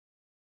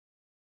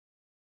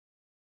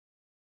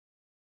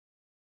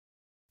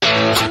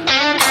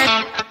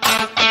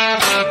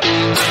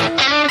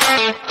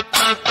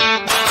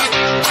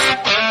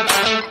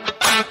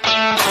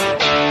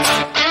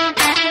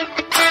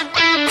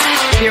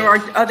There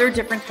are other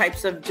different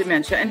types of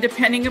dementia, and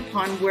depending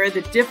upon where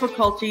the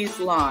difficulties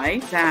lie,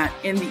 that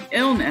in the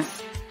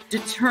illness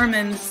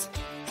determines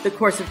the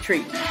course of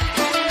treatment.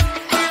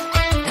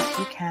 Yes,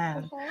 you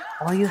can.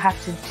 All you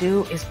have to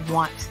do is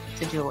want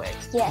to do it.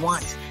 Yes.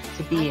 Want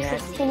to be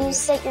it. When you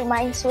set your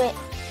mind to it,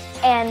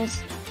 and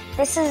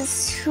this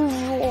is who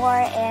you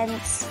are, and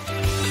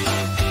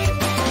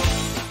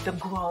the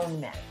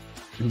grown men.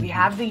 We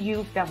have the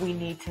youth that we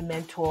need to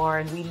mentor,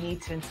 and we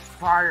need to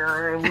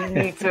inspire, and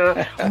we need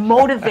to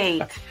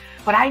motivate.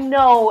 But I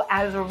know,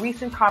 as a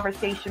recent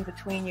conversation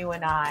between you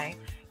and I,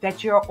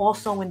 that you're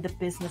also in the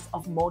business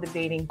of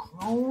motivating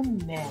grown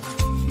men.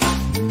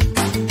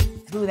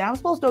 Through that, I'm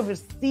supposed to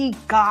see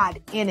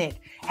God in it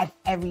at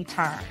every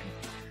turn.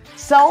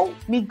 So,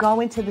 me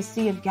going to the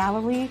Sea of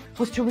Galilee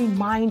was to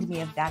remind me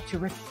of that, to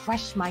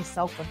refresh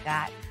myself of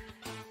that.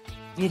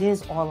 It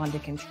is all under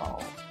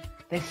control,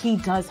 that He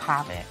does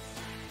have it.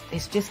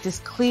 It's just as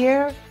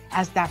clear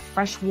as that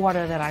fresh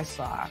water that I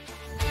saw.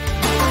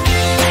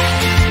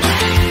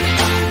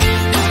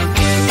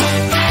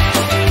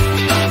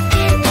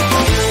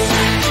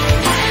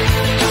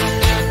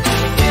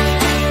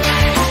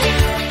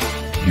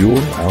 You're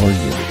Our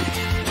Unity,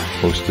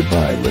 hosted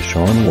by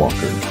LeShawn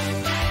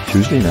Walker,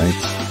 Tuesday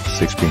nights,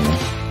 6 p.m.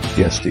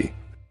 EST.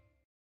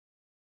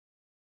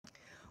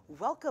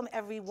 Welcome,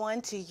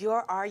 everyone, to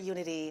You're Our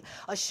Unity,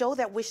 a show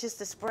that wishes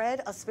to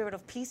spread a spirit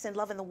of peace and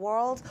love in the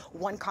world,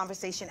 one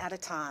conversation at a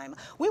time.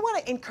 We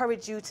want to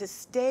encourage you to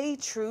stay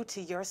true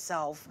to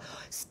yourself,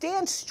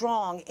 stand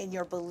strong in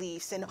your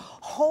beliefs, and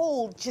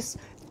hold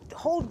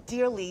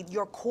dearly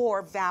your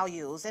core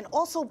values, and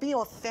also be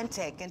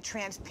authentic and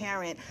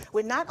transparent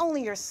with not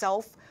only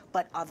yourself,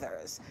 but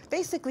others.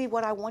 Basically,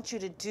 what I want you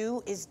to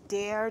do is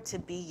dare to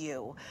be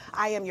you.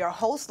 I am your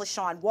host,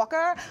 LeShawn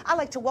Walker. I'd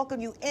like to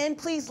welcome you in.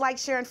 Please like,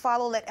 share, and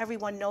follow. Let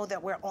everyone know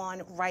that we're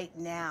on right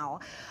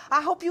now.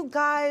 I hope you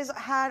guys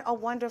had a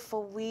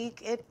wonderful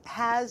week. It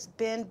has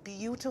been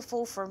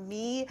beautiful for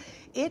me.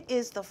 It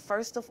is the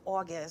 1st of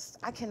August.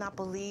 I cannot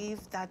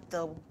believe that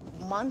the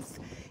month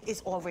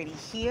is already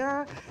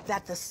here,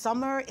 that the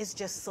summer is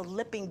just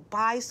slipping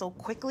by so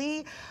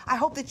quickly. I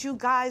hope that you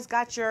guys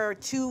got your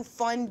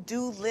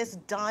to-fun-do list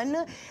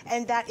done,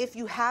 and that if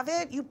you have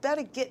it, you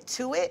better get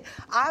to it.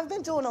 I've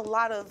been doing a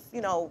lot of,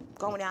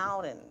 going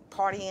out and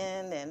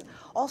partying, and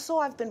also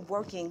I've been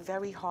working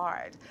very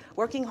hard,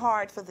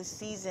 for the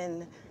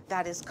season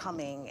that is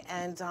coming,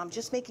 and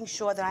just making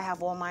sure that I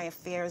have all my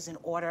affairs in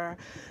order.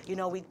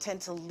 We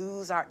tend to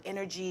lose our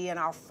energy and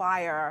our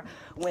fire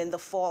when the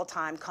fall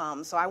time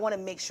comes, so I want to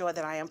make sure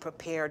that I am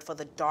prepared for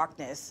the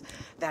darkness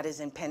that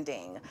is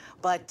impending.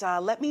 But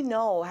let me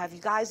know, have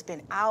you guys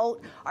been out?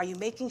 Are you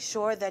making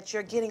sure that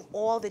you're getting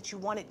all that you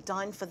wanted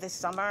done for this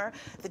summer?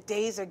 The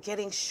days are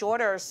getting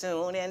shorter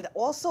soon, and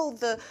also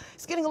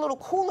it's getting a little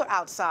cooler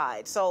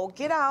outside, so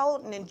get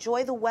out and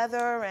enjoy the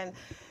weather and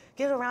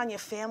get around your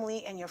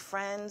family and your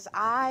friends.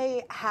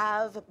 I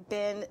have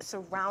been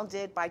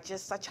surrounded by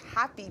just such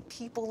happy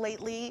people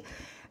lately,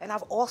 and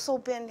I've also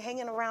been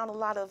hanging around a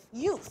lot of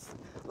youth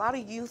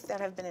that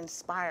have been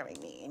inspiring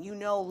me.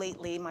 And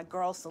lately my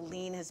girl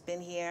Celine has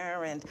been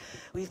here, and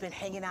we've been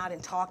hanging out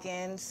and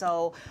talking,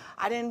 so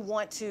I didn't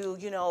want to,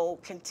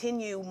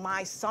 continue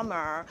my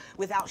summer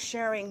without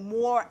sharing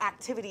more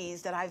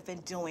activities that I've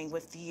been doing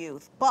with the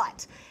youth.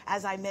 But,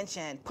 as I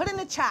mentioned, put in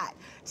the chat,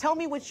 tell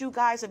me what you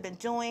guys have been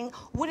doing.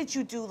 What did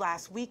you do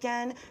last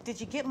weekend? Did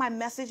you get my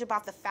message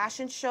about the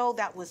fashion show?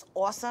 That was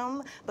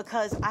awesome,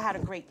 because I had a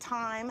great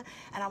time,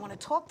 and I want to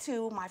talk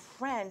to my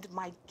friend,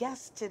 my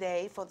guest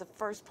today for the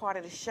first part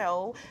of the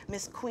show,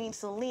 Miss Queen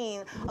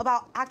Celine,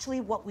 about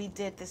actually what we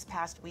did this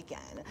past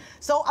weekend.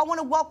 So I want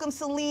to welcome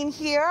Celine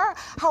here.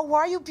 How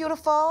are you,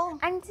 beautiful?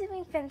 I'm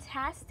doing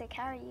fantastic.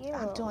 How are you?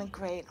 I'm doing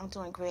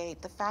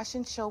great. The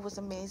fashion show was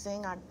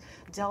amazing. I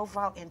delved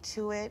out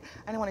into it.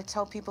 I didn't want to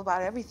tell people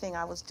about everything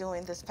I was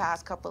doing this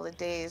past couple of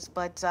days,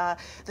 but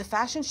the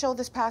fashion show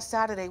this past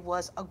Saturday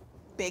was a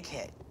big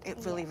hit. It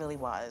really, really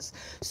was.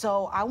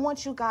 So I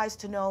want you guys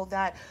to know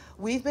that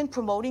we've been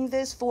promoting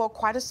this for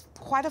quite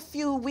a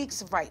few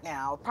weeks right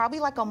now, probably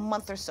like a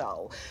month or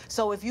so.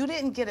 So if you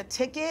didn't get a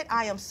ticket,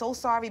 I am so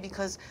sorry,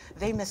 because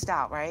they missed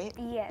out, right?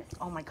 Yes.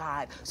 Oh my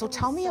God. So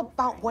tell me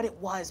about what it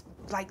was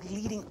like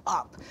leading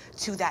up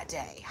to that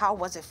day. How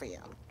was it for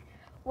you?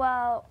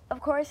 Well,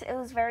 of course, it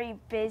was very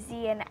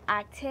busy and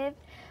active,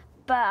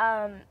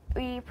 but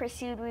we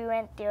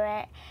went through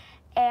it,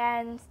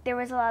 and there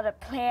was a lot of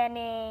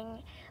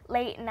planning,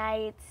 late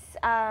nights,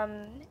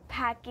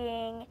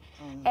 packing,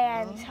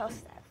 and house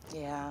stuff.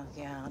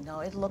 Yeah. No,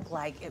 it looked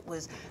like it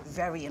was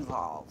very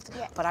involved.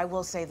 Yeah. But I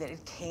will say that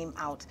it came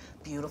out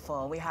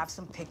beautiful. We have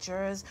some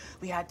pictures.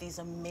 We had these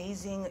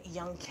amazing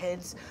young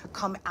kids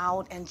come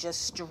out and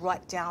just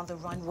strut down the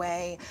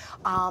runway.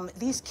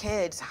 These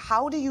kids,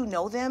 how do you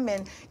know them?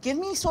 And give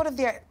me sort of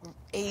their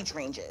age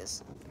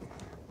ranges.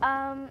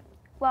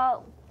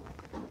 Well,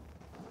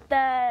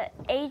 The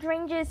age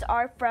ranges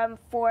are from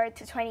 4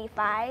 to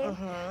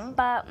 25,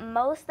 but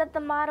most of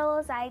the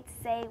models I'd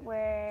say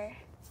were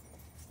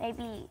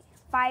maybe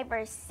 5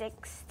 or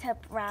 6 to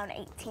around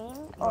 18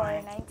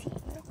 or 19.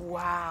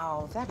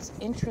 Wow, that's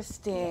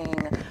interesting.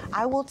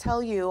 I will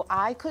tell you,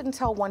 I couldn't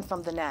tell one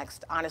from the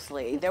next,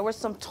 honestly. There were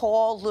some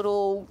tall,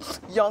 little,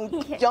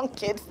 young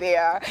kids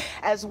there,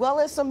 as well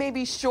as some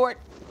maybe short,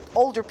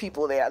 older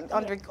people there,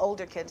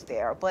 older kids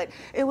there, but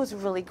it was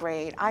really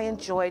great. I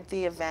enjoyed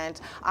the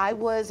event. I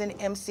was an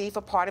MC for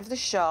part of the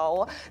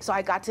show, so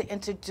I got to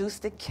introduce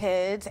the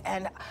kids,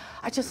 and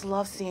I just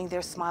love seeing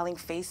their smiling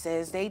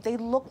faces. They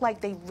look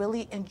like they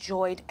really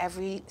enjoyed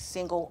every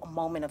single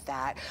moment of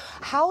that.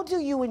 How do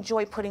you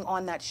enjoy putting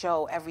on that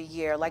show every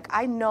year? Like,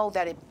 I know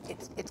that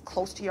it's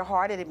close to your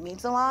heart and it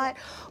means a lot,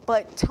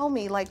 but tell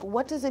me, like,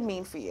 what does it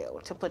mean for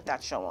you to put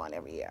that show on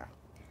every year?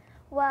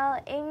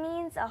 Well, it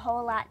means a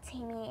whole lot to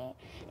me.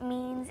 It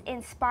means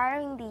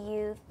inspiring the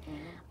youth,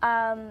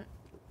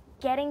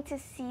 getting to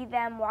see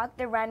them walk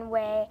the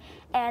runway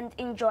and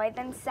enjoy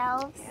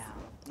themselves.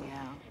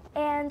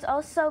 And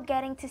also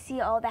getting to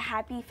see all the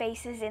happy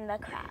faces in the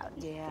crowd.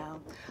 Yeah,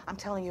 I'm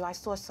telling you, I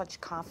saw such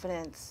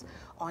confidence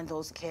on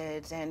those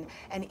kids, and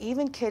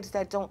even kids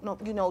that don't know,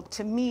 you know,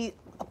 to me,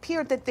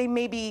 appeared that they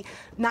maybe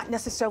not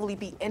necessarily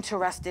be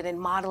interested in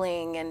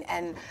modeling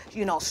and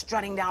you know,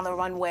 strutting down the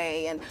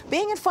runway and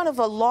being in front of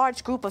a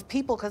large group of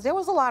people, because there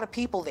was a lot of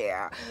people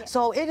there.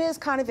 So it is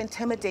kind of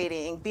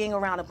intimidating being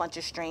around a bunch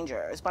of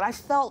strangers, but I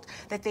felt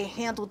that they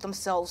handled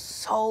themselves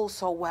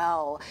so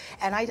well.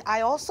 And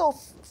I also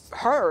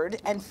heard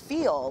and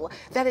feel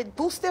that it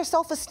boosts their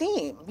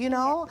self-esteem, you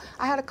know?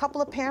 I had a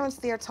couple of parents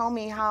there tell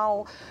me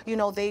how, you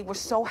know, they were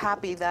so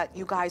happy that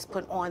you guys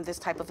put on this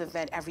type of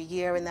event every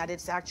year and that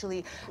it's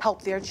actually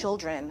helped their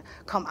children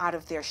come out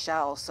of their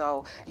shell.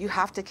 So you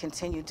have to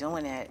continue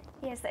doing it.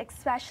 Yes,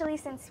 especially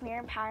since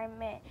Mirror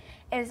Empowerment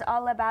is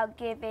all about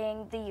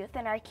giving the youth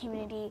in our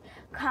community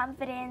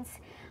confidence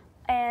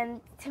and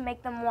to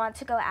make them want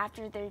to go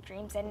after their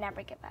dreams and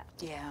never give up.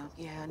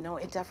 Yeah, no,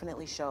 it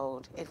definitely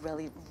showed. It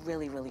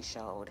really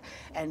showed.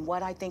 And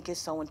what I think is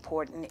so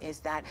important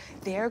is that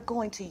they're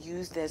going to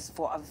use this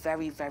for a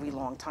very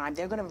long time.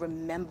 They're going to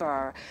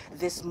remember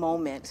this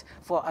moment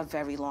for a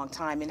very long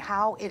time and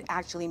how it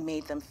actually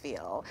made them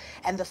feel.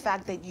 And the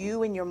fact that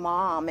you and your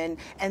mom and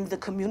the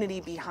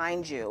community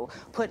behind you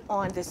put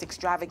on this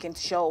extravagant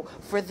show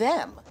for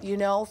them, you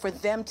know, for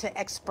them to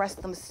express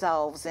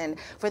themselves and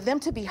for them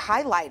to be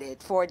highlighted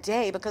for a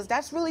day, because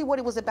that's really what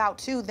it was about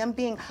too, them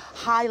being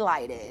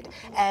highlighted.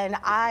 And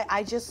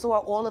I just saw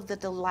all of the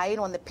delight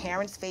on the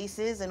parents'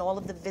 faces and all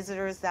of the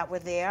visitors that were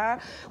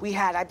there. We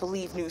had, I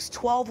believe, News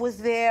 12 was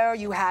there.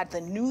 You had the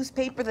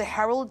newspaper, the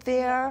Herald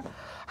there.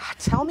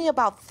 Tell me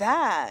about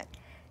that.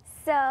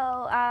 So,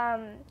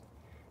 I'm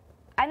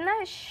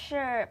not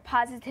sure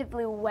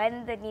positively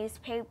when the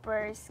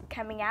newspaper's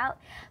coming out,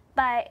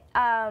 but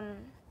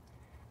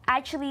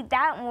actually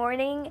that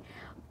morning,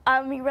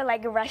 we were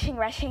like rushing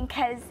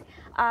because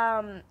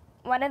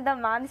one of the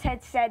moms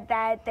had said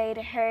that they'd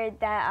heard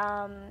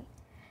that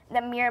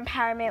the Mirror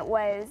Empowerment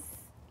was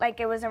like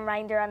it was a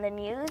reminder on the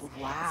news.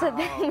 Wow. So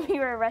then we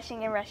were rushing.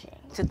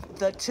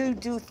 The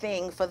to-do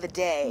thing for the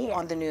day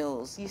on the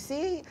news. You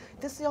see,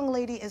 this young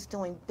lady is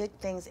doing big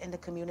things in the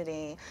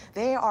community.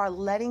 They are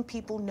letting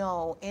people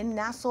know in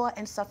Nassau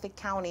and Suffolk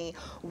County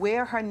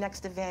where her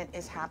next event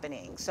is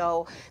happening.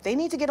 So they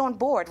need to get on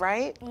board,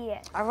 right?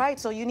 Yeah. All right,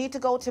 so you need to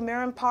go to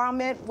Mirror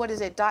Empowerment, what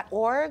is it,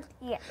 .org?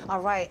 Yeah.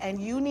 All right,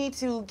 and you need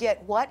to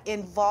get what?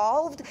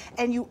 Involved,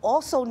 and you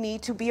also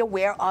need to be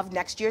aware of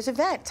next year's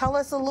event. Tell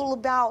us a little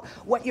about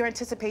what your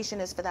anticipation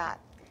is for that.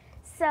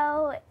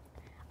 So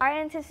our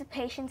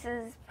anticipations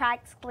is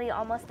practically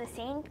almost the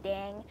same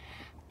thing.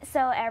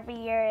 So every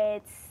year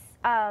it's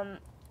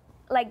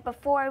like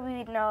before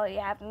we know you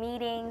have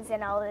meetings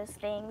and all those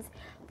things,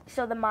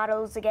 so the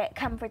models get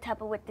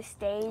comfortable with the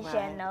stage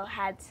and know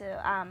how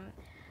to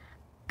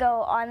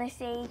go on the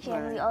stage.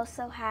 And we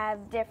also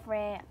have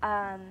different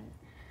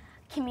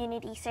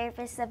community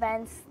service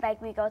events,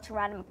 like we go to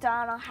Ronald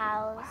McDonald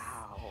House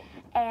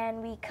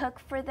and we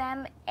cook for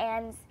them,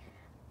 and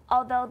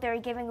although they're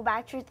giving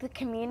back to the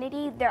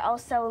community, they're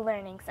also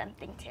learning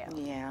something too.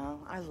 Yeah,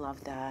 I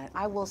love that.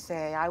 I will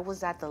say, I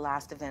was at the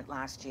last event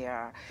last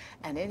year,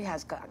 and it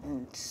has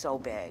gotten so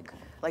big.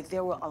 Like,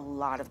 there were a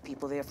lot of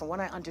people there. From what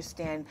I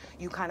understand,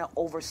 you kind of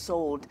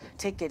oversold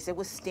tickets. It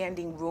was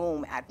standing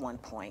room at one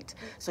point.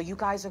 So you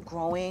guys are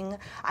growing.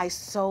 I'm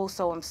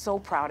so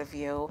proud of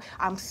you.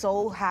 I'm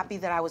so happy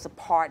that I was a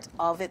part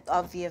of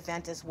the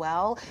event as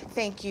well.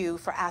 Thank you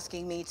for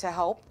asking me to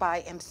help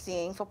by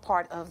emceeing for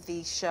part of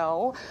the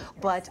show.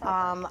 But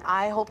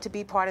I hope to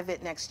be part of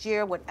it next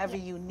year. Whatever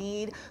you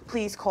need,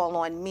 please call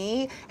on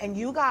me. And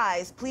you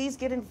guys, please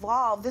get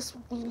involved. This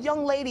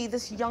young lady,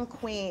 this young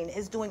queen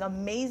is doing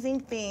amazing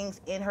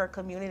things in her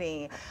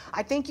community.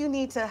 I think you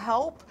need to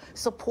help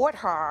support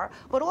her,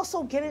 but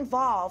also get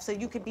involved so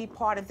you could be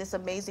part of this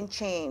amazing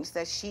change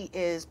that she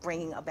is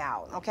bringing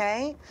about,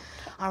 okay?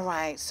 All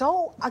right,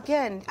 so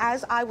again,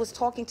 as I was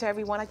talking to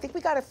everyone, I think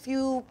we got a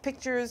few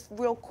pictures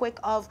real quick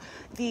of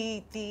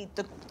the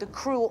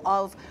crew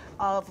of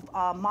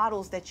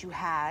models that you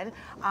had.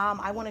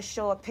 I want to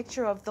show a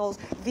picture of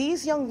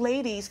these young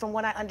ladies. From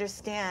what I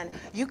understand,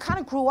 you kind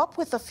of grew up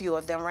with a few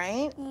of them,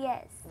 right?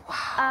 Yes.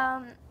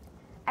 Wow.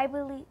 I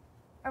believe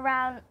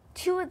around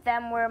 2 of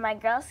them were my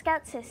Girl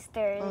Scout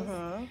sisters,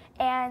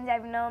 and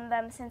I've known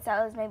them since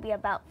I was maybe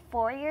about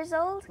 4 years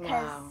old,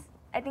 because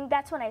I think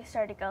that's when I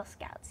started Girl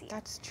Scouts here.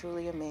 That's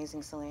truly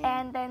amazing, Celine.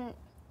 And then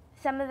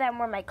some of them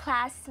were my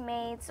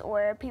classmates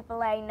or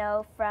people I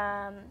know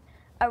from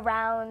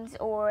around,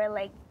 or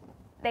like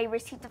they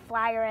received a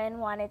flyer and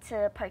wanted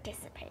to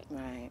participate.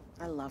 Right.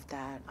 I love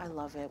that. I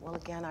love it. Well,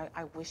 again,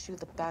 I wish you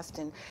the best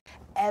in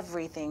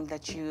everything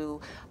that you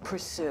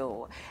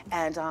pursue.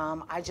 And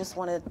I just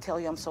want to tell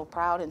you I'm so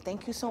proud, and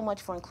thank you so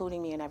much for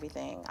including me in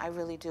everything. I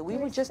really do. We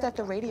were just at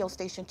the radio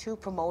station too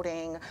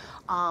promoting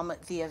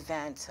the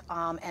event,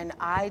 and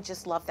I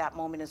just love that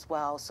moment as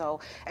well. So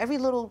every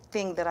little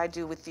thing that I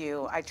do with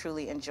you, I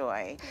truly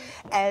enjoy.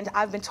 And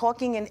I've been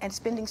talking and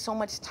spending so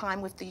much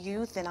time with the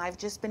youth, and I've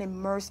just been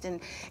immersed in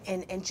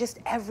just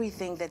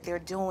everything that they're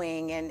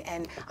doing,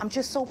 and I'm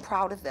just so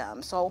proud of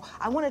them. So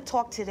I want to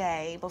talk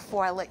today,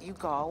 before I let you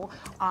go,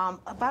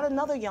 about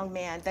another young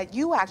man that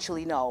you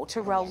actually know,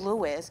 Terrell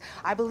Lewis.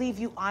 I believe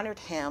you honored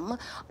him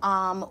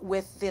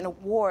with an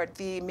award,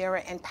 the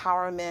Mirror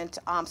Empowerment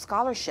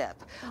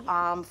Scholarship,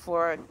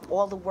 for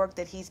all the work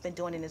that he's been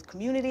doing in his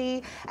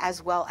community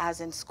as well as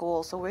in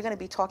school. So we're going to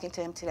be talking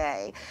to him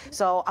today.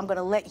 So I'm going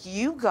to let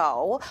you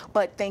go,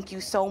 but thank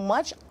you so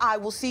much. I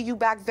will see you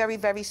back very,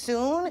 very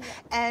soon,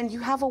 and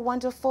you have a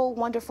wonderful,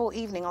 wonderful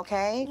evening,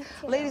 okay?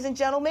 Ladies and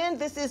gentlemen,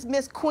 this is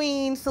Miss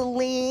Queen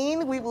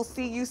Celine. We will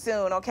see you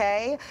soon,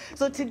 okay?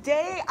 So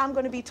today I'm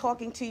going to be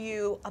talking to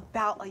you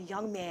about a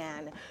young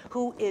man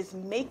who is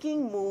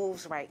making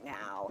moves right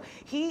now.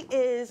 He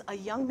is a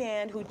young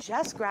man who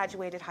just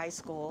graduated high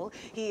school.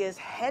 He is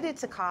headed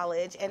to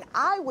college, and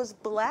I was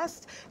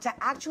blessed to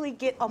actually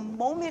get a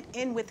moment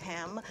in with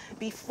him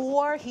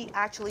before he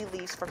actually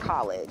leaves for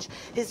college.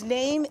 His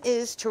name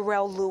is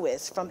Terrell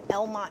Lewis from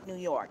Elmont, New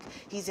York.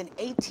 He's an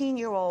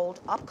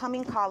 18-year-old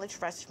upcoming college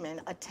freshman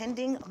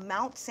attending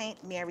Mount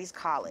St. Mary's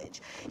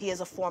College. He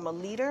is a former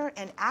leader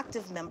and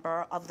active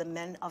member of the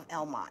Men of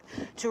Elmont.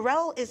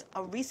 Terrell is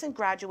a recent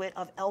graduate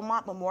of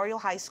Elmont Memorial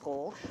High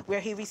School,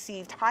 where he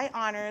received high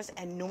honors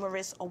and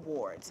numerous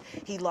awards.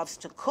 He loves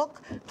to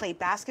cook, play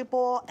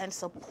basketball, and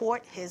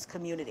support his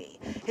community.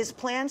 His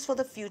plans for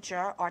the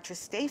future are to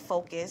stay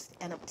focused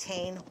and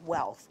obtain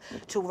wealth.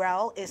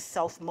 Terrell is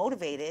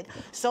self-motivated,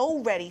 so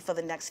ready for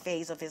the next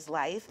phase of his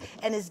life,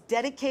 and is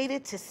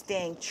dedicated to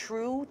staying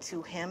true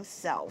to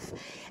himself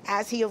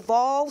as he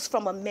evolves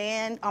from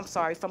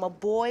a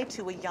boy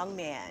to a young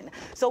man.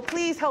 So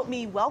please help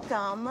me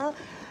welcome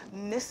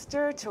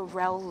Mr.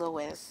 Terrell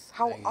Lewis.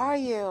 How are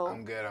you?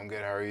 I'm good.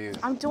 How are you?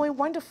 I'm doing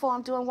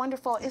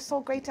wonderful. It's so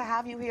great to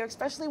have you here,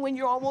 especially when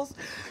you're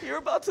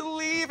about to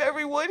leave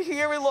everyone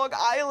here in Long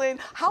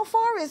Island. How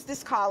far is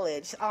this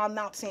college,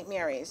 Mount St.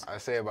 Mary's? I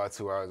say about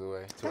 2 hours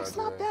away. That's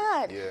not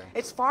bad. Yeah.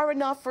 It's far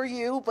enough for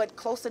you, but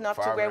close enough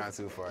to where... not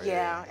too far.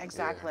 Yeah,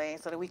 exactly.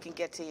 Yeah. So that we can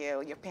get to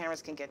you, your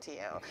parents can get to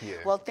you. Yeah.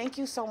 Well, thank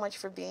you so much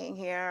for being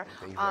here.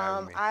 Thank you for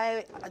having me.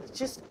 I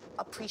just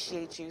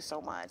appreciate you so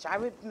much. I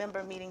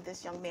remember meeting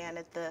this young man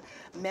at the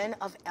Men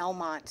of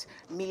Elmont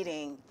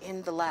meeting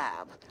in the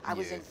lab. I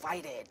was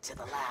invited to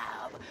the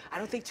lab. I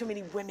don't think too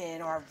many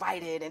women are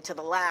invited into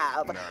the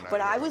lab,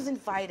 but I was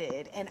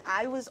invited, and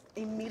I was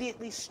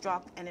immediately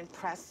struck and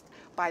impressed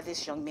by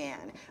this young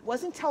man. It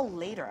wasn't until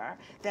later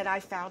that I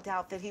found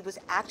out that he was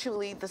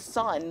actually the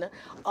son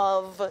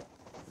of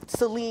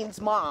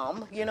Celine's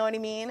mom, you know what I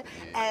mean?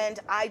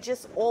 And I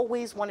just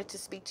always wanted to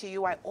speak to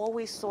you. I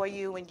always saw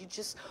you, and you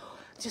just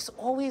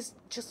always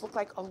looked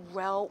like a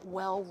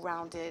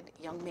well-rounded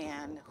young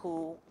man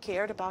who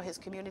cared about his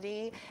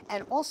community,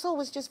 and also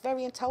was just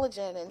very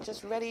intelligent and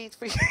just ready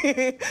for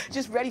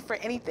ready for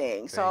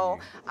anything. So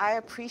I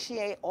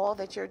appreciate all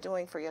that you're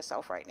doing for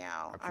yourself right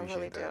now. I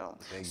really do.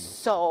 Thank you.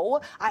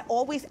 So I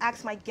always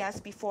ask my guests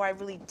before I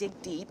really dig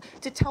deep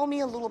to tell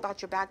me a little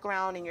about your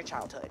background and your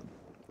childhood.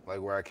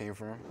 Like where I came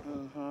from?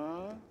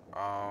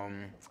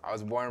 I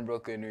was born in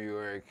Brooklyn, New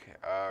York,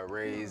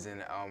 raised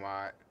in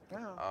Elmont.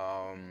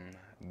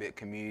 Big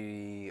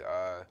community.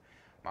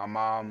 My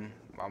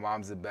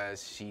mom's the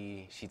best.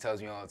 She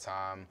tells me all the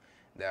time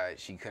that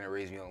she couldn't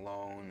raise me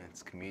alone.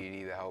 It's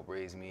community that helped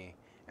raise me,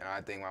 and I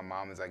think my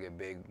mom is like a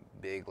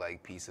big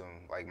like piece of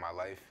like my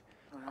life.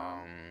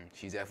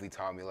 She's definitely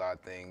taught me a lot of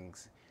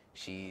things.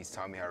 She's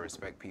taught me how to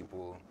respect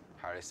people,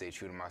 how to stay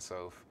true to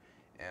myself,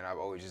 and I've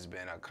always just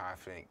been a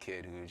confident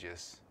kid who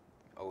just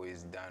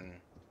always done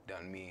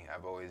done me.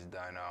 I've always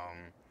done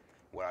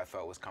what I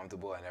felt was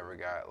comfortable. I never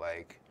got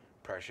like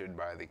pressured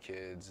by the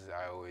kids.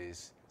 I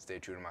always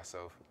stayed true to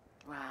myself.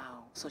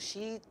 Wow. So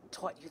she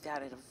taught you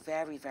that at a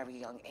very, very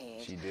young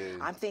age. She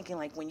did. I'm thinking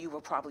like when you were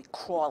probably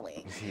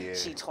crawling, Yeah.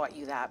 she taught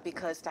you that,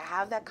 because to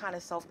have that kind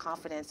of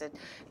self-confidence and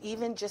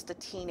even just a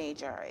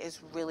teenager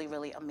is really,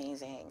 really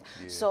amazing.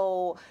 Yeah.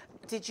 So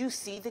did you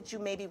see that you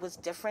maybe was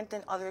different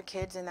than other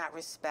kids in that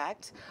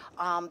respect,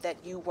 that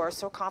you were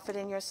so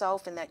confident in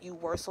yourself and that you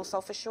were so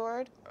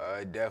self-assured?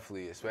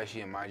 Definitely,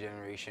 especially in my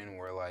generation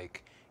where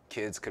like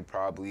kids could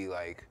probably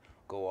like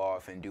go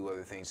off and do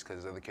other things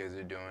because other kids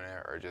are doing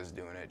it, or just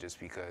doing it just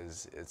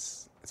because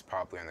it's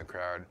popular in the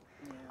crowd.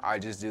 Yeah. I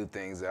just do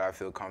things that I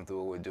feel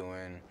comfortable with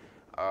doing.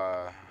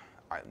 I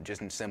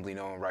just simply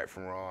knowing right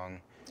from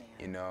wrong,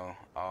 you know.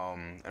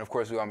 And of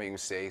course we all make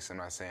mistakes. I'm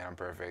not saying I'm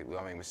perfect. We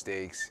all make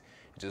mistakes.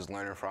 Just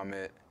learning from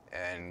it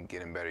and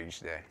getting better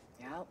each day.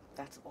 Yep,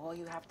 that's all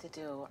you have to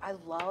do. I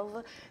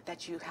love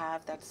that you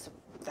have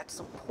that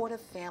supportive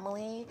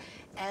family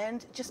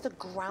and just a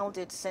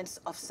grounded sense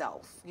of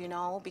self, you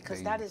know,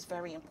 because that is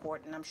very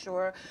important. I'm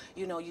sure,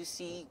 you know, you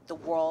see the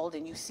world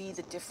and you see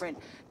the different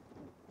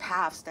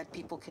paths that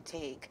people could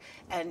take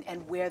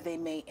and where they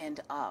may end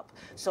up.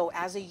 So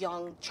as a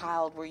young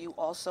child, were you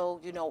also,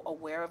 you know,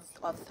 aware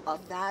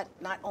of that?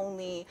 Not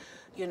only,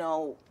 you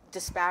know,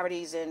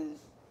 disparities in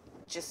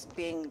just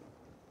being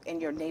in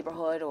your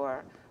neighborhood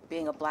or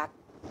being a black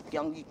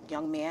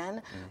young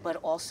man, but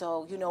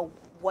also, you know,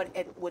 what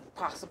it would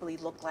possibly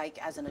look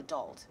like as an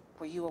adult.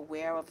 Were you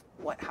aware of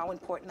how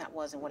important that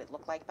was and what it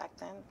looked like back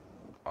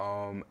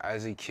then?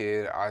 As a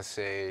kid, I'd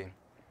say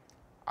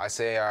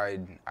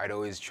I'd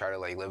always try to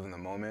like live in the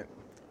moment,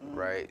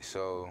 right?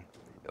 So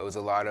it was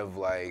a lot of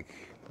like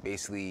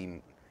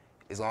basically,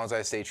 as long as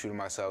I stayed true to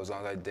myself, as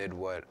long as I did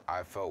what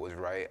I felt was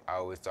right, I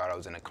always thought I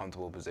was in a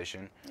comfortable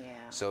position. Yeah.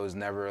 So it was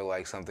never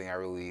like something I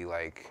really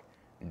like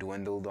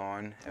dwindled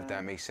on, if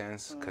that makes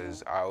sense,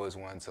 because I always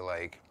wanted to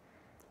like,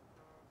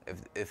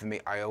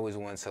 I always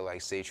wanted to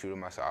like stay true to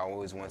myself. I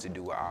always wanted to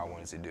do what I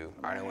wanted to do.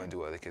 I didn't want to do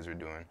what other kids were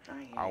doing.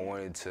 I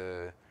wanted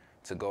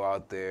to go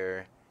out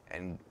there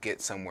and get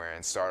somewhere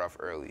and start off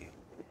early,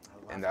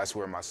 and that's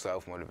where my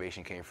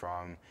self-motivation came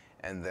from.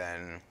 And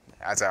then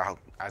as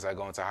I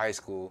go into high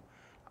school,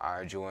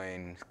 I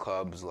joined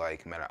clubs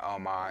like Men at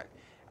Elmont.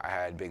 I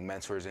had big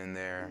mentors in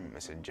there,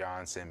 Mr.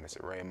 Johnson,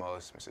 Mr.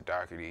 Ramos, Mr.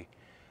 Doherty,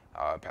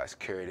 Pastor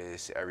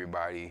Curtis,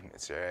 everybody,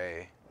 Mr.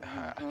 A.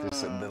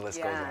 The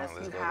list goes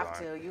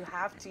on. You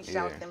have to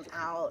shout them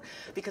out,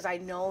 because I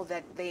know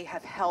that they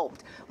have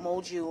helped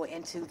mold you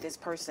into this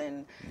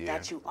person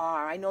that you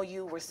are. I know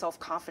you were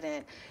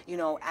self-confident, you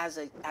know, as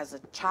a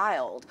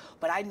child,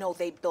 but I know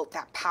they built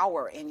that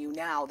power in you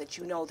now, that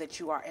you know that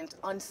you are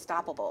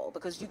unstoppable,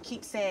 because you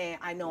keep saying,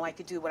 I know I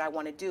could do what I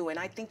want to do. And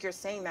I think you're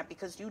saying that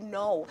because you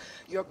know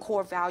your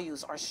core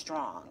values are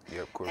strong.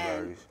 Yep, core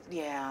values.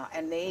 Yeah,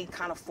 and they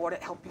kind of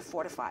help you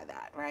fortify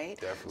that, right?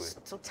 Definitely.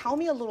 So tell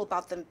me a little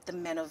about the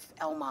Men of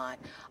Elmont.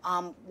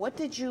 What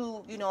did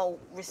you know,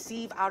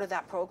 receive out of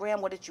that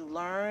program? What did you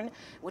learn?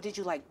 What did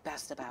you like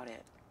best about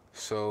it?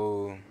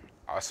 So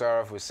I'll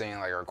start off with saying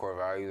like our core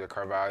values. Our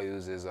core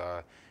values is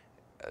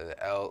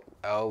L,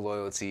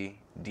 loyalty,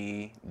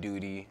 D,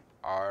 duty,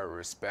 R,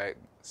 respect,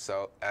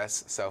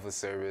 S, selfless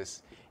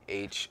service,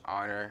 H,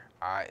 honor,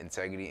 I,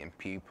 integrity, and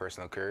P,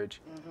 personal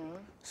courage.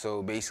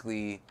 So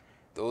basically,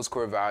 those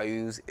core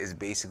values is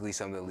basically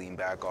something to lean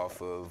back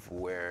off of,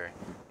 where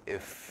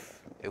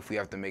if we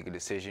have to make a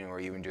decision, or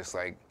even just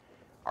like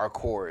our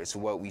core, it's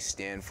what we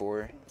stand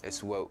for,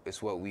 it's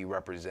what we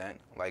represent.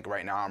 Like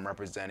right now, I'm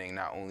representing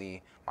not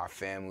only my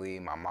family,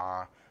 my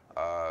mom,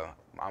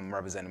 I'm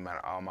representing my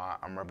alma,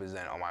 I'm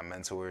representing all my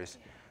mentors.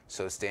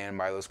 So standing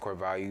by those core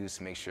values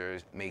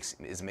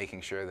is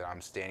making sure that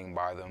I'm standing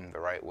by them the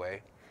right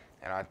way.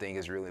 And I think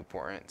it's really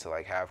important to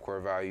like have core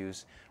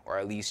values, or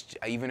at least,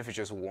 even if it's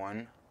just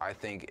one, I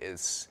think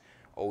it's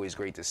always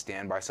great to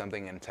stand by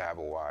something and to have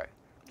a why.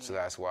 So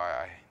that's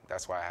why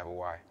I have a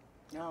why.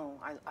 No,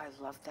 I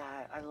love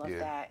that. I love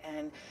that.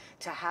 And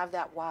to have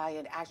that why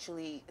and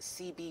actually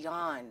see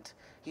beyond,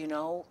 you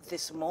know,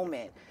 this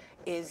moment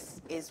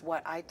is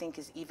what I think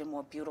is even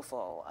more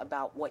beautiful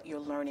about what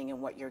you're learning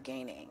and what you're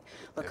gaining.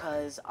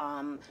 Because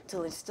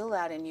to instill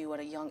that in you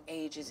at a young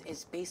age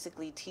is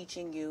basically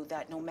teaching you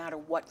that no matter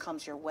what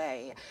comes your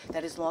way,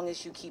 that as long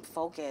as you keep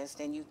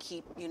focused and you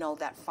keep, you know,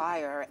 that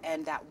fire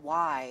and that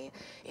why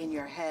in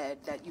your head,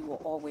 that you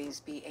will always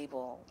be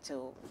able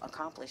to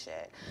accomplish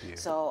it.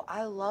 So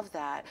I love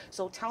that.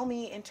 So tell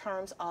me, in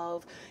terms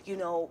of, you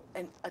know,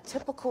 a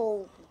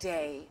typical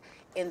day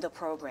in the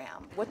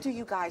program, what do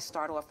you guys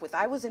start off with?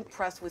 I was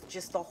impressed with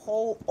just the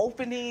whole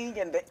opening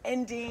and the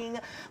ending.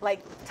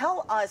 Like,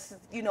 tell us,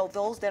 you know,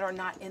 those that are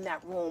not in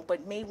that room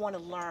but may want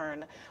to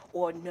learn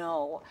or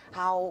know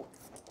how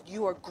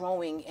you are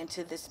growing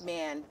into this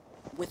man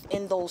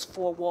within those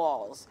four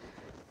walls,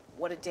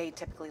 what a day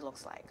typically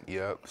looks like.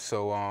 Yep.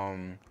 So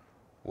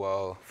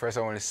well, first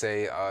I want to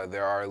say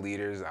there are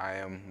leaders. I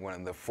am one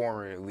of the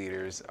former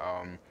leaders.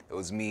 It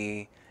was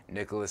me,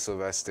 Nicholas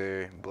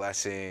Sylvester,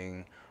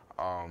 Blessing,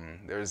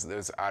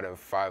 There's out of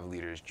 5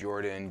 leaders: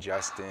 Jordan,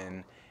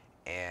 Justin,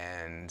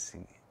 and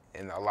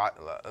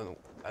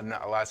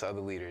lots of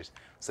other leaders.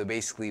 So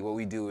basically, what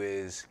we do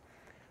is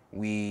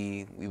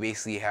we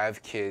basically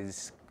have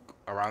kids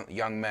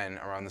young men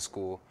around the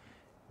school,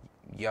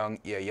 young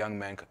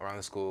men around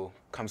the school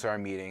come to our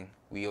meeting.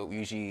 We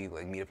usually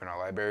like meet up in our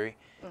library,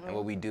 and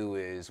what we do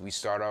is we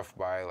start off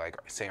by like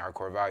saying our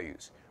core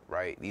values,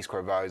 right? These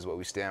core values are what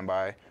we stand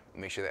by.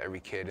 We make sure that every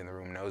kid in the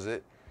room knows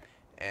it.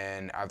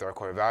 And after our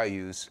core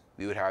values,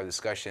 we would have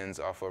discussions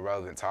off of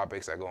relevant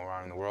topics that go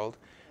around in the world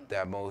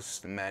that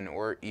most men,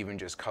 or even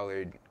just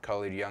colored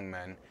young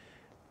men,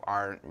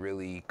 aren't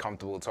really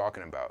comfortable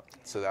talking about.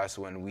 So that's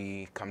when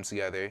we come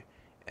together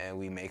and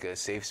we make a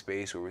safe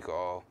space where we can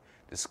all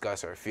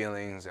discuss our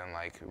feelings and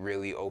like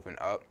really open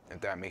up,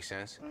 if that makes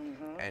sense,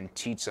 and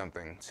teach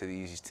something to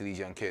these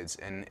young kids.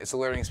 And it's a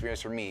learning experience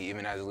for me,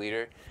 even as a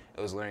leader.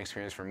 It was a learning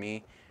experience for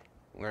me,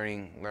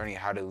 learning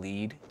how to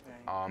lead,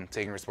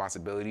 taking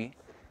responsibility.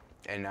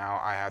 And now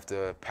I have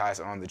to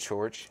pass on the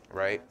torch,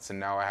 right? So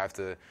now I have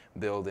to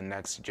build the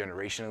next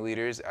generation of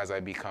leaders as I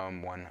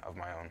become one of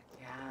my own.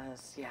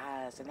 Yes,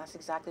 yes, and that's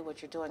exactly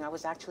what you're doing. I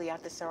was actually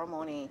at the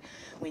ceremony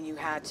when you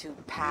had to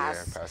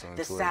pass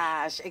the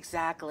sash.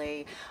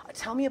 Exactly.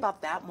 Tell me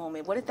about that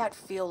moment. What did that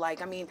feel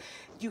like? I mean,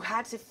 you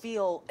had to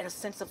feel a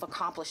sense of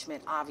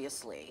accomplishment,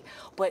 obviously,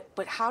 but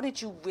how did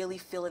you really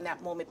feel in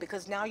that moment?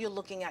 Because now you're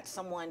looking at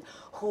someone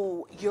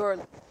who you're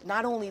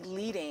not only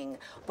leading,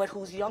 but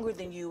who's younger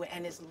than you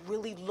and is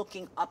really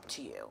looking up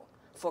to you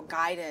for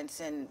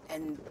guidance and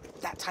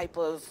that type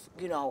of,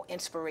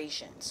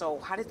 inspiration. So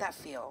how did that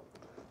feel?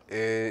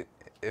 It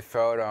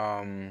felt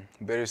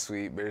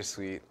bittersweet,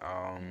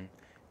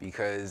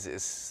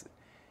 because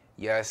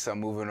yes, I'm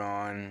moving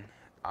on,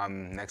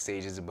 I'm next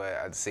stages, but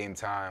at the same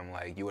time,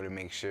 like, you want to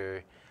make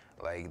sure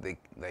like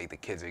the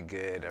kids are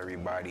good,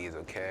 everybody is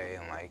okay,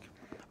 and like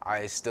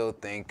I still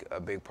think a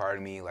big part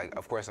of me, like,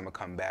 of course I'm gonna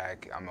come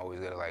back, I'm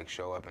always gonna like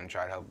show up and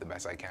try to help the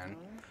best I can,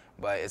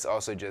 but it's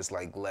also just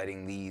like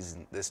letting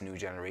this new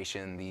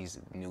generation, these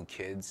new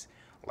kids,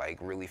 like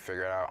really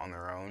figure it out on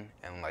their own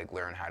and like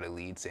learn how to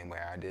lead same way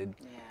I did.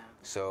 Yeah.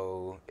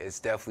 So it's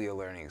definitely a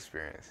learning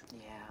experience.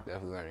 Yeah.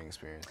 Definitely a learning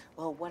experience.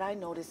 Well, what I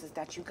noticed is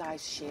that you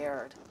guys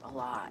shared a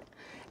lot,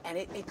 and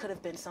it could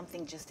have been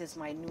something just as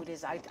minute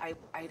as I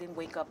didn't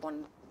wake up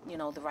on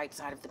the right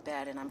side of the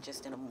bed and I'm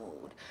just in a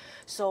mood.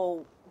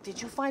 So did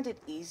you find it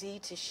easy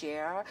to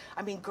share?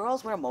 I mean,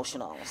 girls, we're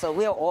emotional, so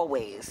we're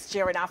always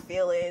sharing our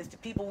feelings to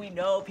people we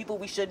know, people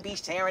we should be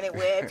sharing it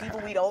with, people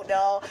we don't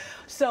know.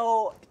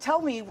 So tell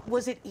me,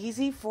 was it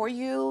easy for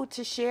you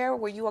to share?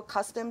 Were you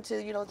accustomed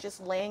to,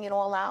 just laying it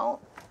all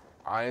out?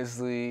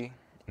 Honestly,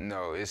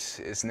 no,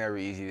 it's never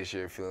easy to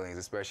share feelings,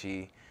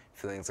 especially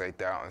feelings like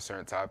that on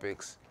certain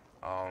topics.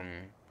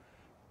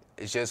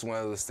 It's just one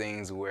of those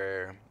things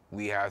where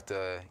we have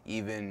to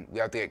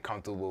get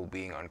comfortable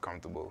being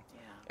uncomfortable.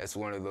 Yeah. It's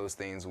one of those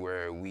things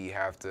where we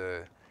have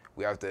to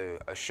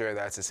assure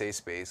that's a safe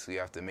space. We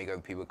have to make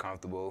other people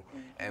comfortable.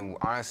 And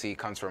honestly, it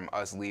comes from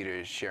us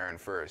leaders sharing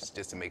first,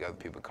 just to make other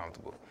people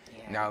comfortable.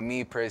 Yeah. Now,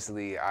 me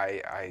personally,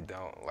 I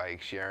don't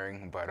like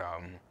sharing, but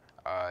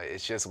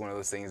it's just one of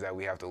those things that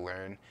we have to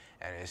learn,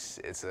 and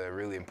it's a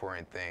really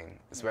important thing,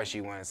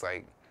 especially when it's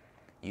like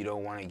you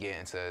don't want to get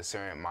into a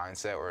certain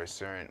mindset or a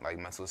certain like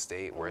mental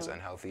state where it's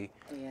unhealthy.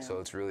 Yeah. So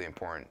it's really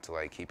important to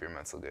like keep your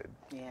mental good.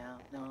 Yeah,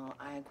 no,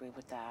 I agree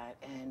with that.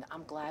 And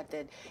I'm glad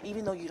that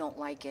even though you don't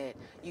like it,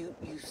 you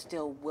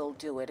still will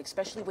do it,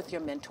 especially with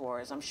your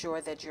mentors. I'm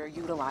sure that you're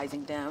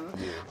utilizing them,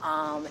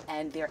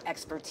 and their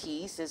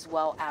expertise, as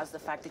well as the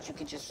fact that you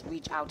can just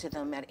reach out to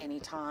them at any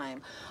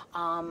time.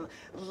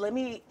 Let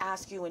me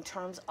ask you, in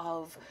terms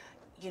of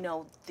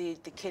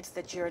the kids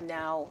that you're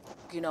now,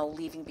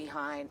 leaving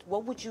behind,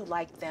 what would you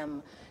like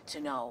them to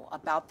know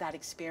about that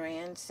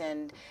experience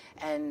and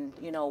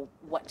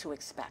what to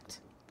expect?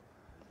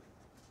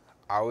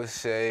 I would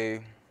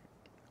say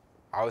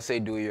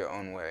do it your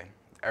own way.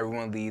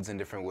 Everyone leads in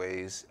different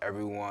ways.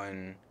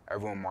 Everyone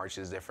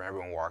marches different.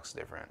 Everyone walks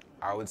different.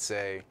 I would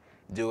say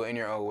do it in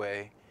your own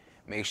way.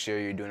 Make sure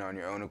you're doing it on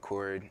your own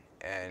accord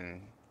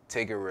and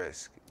take a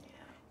risk.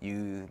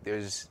 Yeah.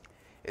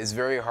 It's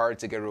very hard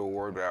to get a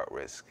reward without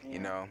risk,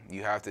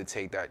 You have to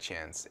take that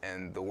chance.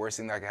 And the worst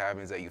thing that can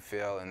happen is that you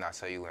fail, and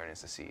that's how you learn and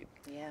succeed.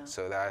 Yeah.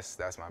 So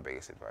that's my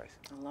biggest advice.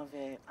 I love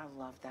it. I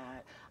love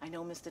that. I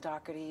know Mr.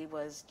 Doherty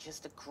was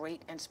just a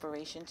great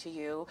inspiration to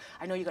you.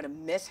 I know you're going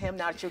to miss him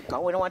now that you're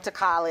going on to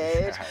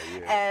college.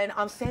 Yeah. And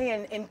I'm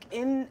saying,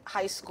 in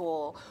high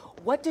school,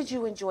 what did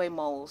you enjoy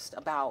most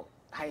about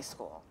high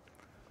school?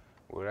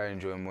 What I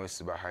enjoy most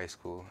about high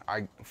school,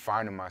 I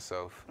finding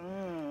myself,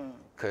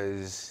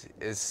 because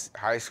it's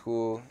high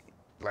school,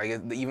 like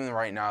even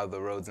right now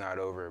the road's not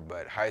over,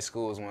 but high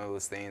school is one of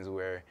those things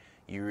where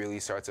you really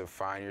start to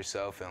find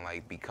yourself and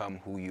like become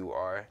who you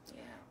are.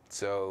 Yeah.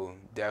 So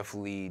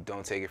definitely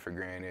don't take it for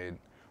granted.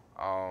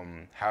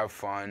 Have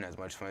fun, as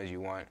much fun as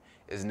you want.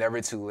 It's never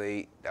too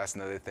late. That's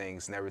another thing.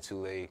 It's never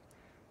too late.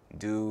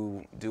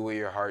 Do what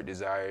your heart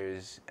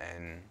desires,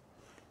 and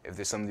if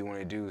there's something you want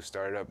to do,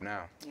 start it up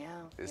now. Yeah.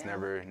 It's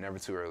never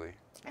too early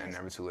and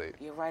never too late.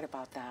 You're right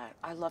about that.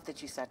 I love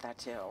that you said that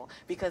too,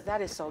 because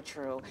that is so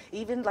true.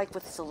 Even like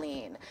with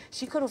Celine,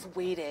 she could have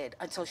waited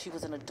until she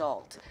was an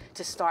adult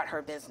to start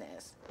her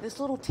business. This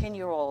little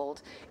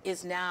 10-year-old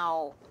is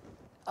now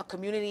a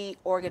community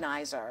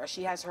organizer.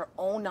 She has her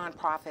own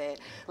nonprofit.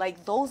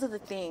 Like, those are the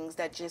things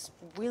that just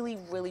really,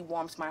 really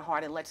warms my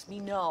heart and lets me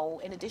know,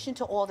 in addition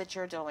to all that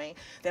you're doing,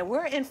 that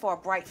we're in for a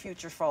bright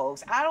future,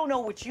 folks. I don't know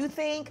what you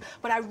think,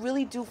 but I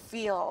really do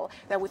feel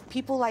that with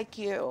people like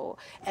you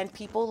and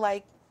people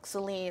like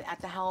Celine at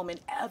the helm and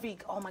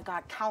oh my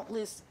God,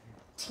 countless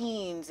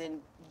teens and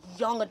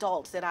young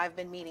adults that I've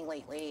been meeting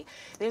lately,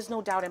 there's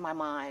no doubt in my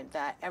mind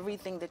that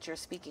everything that you're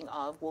speaking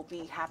of will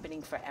be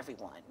happening for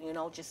everyone. You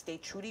know, just stay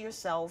true to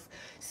yourself,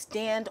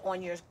 stand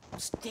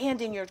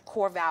in your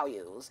core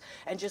values,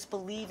 and just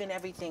believe in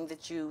everything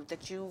that you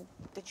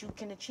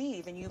can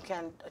achieve, and you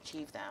can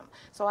achieve them.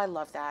 So I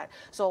love that.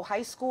 So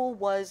high school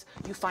was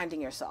you finding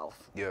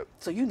yourself. Yep.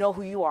 So you know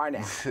who you are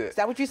now. Is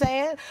that what you're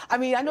saying? I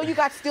mean, I know you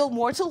got still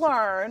more to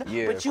learn,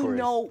 but you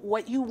know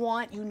what you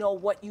want, you know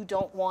what you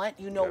don't want,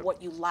 you know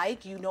what you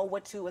like, you know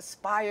what to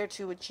aspire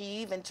to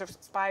achieve and to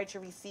aspire to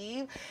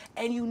receive,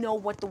 and you know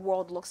what the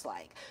world looks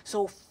like.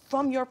 So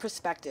from your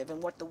perspective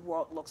and what the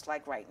world looks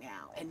like right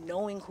now, and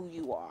knowing who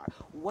you are,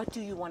 what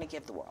do you want to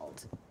give the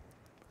world?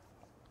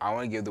 I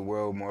want to give the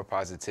world more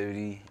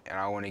positivity, and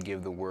I want to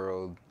give the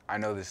world, I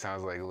know this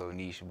sounds like a little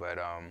niche, but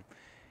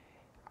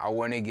I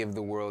want to give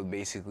the world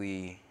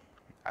basically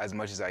as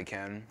much as I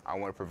can. I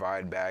want to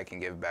provide back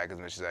and give back as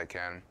much as I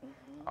can,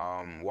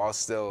 while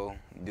still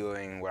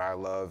doing what I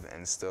love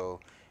and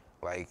still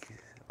like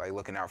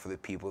looking out for the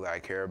people that I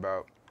care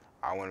about.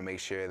 I want to make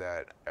sure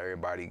that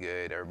everybody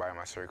good, everybody in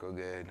my circle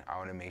good. I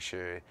want to make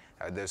sure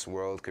that this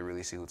world could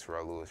really see who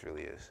Terrell Lewis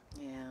really is.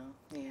 Yeah.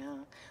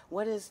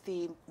 What is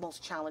the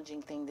most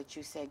challenging thing that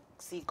you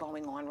see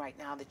going on right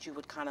now that you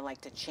would kind of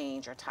like to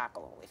change or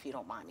tackle, if you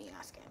don't mind me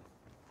asking?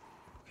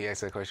 Can you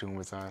ask that question one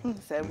more time?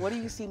 So what do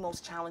you see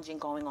most challenging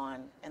going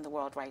on in the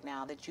world right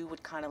now that you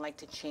would kind of like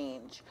to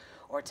change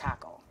or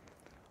tackle?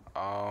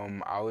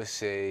 I would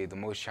say the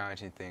most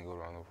challenging thing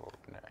going on in the world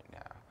right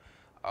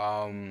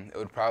now, it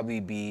would probably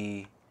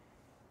be,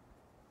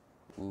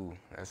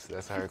 that's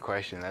a hard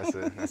question. That's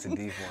a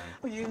deep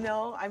one. You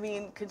know, I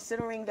mean,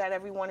 considering that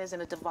everyone is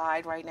in a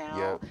divide right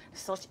now,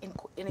 such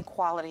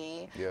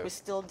inequality, we're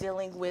still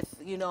dealing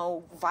with, you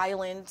know,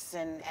 violence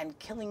and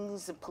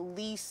killings and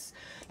police,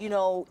 you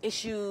know,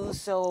 issues.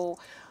 So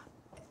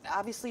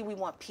obviously we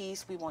want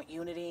peace, we want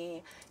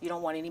unity. You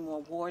don't want any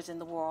more wars in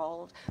the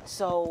world.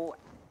 So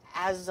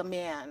as a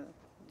man,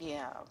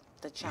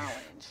 the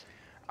challenge.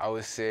 I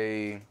would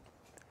say,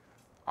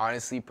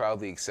 honestly,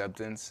 probably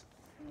acceptance.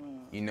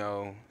 You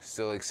know,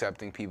 still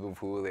accepting people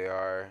for who they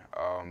are,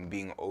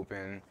 being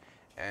open,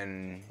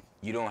 and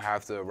you don't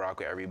have to rock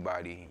with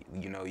everybody.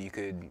 You know, you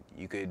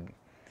could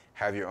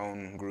have your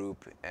own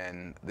group,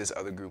 and this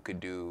other group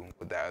could do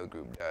what that other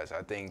group does.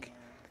 I think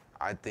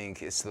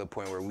it's to the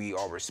point where we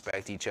all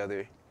respect each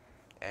other,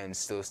 and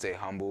still stay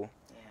humble.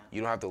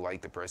 You don't have to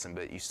like the person,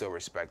 but you still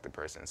respect the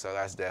person. So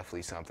that's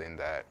definitely something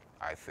that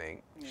I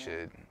think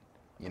should,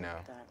 you know,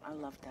 I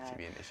love that. Should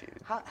be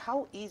initiated.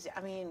 How easy?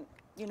 I mean,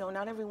 you know,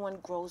 not everyone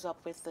grows up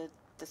with the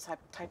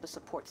type of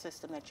support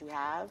system that you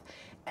have,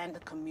 and the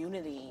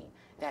community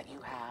that you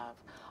have.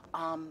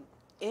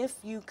 If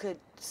you could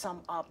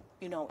sum up,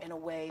 you know, in a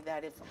way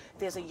that if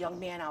there's a young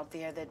man out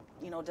there that,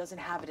 you know, doesn't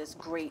have it as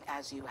great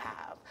as you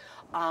have,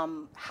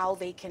 how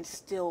they can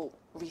still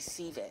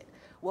receive it,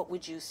 what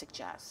would you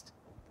suggest?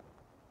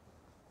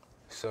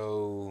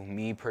 So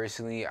me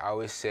personally, I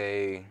would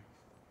say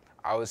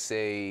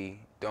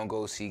don't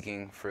go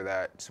seeking for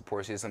that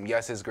support system.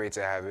 Yes, it's great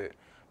to have it,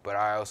 but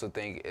I also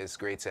think it's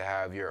great to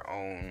have your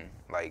own,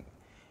 like,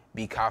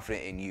 be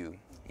confident in you,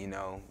 you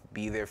know,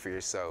 be there for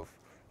yourself.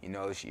 You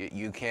know,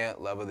 you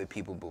can't love other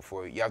people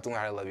before, you have to learn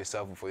how to love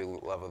yourself before you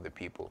love other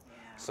people.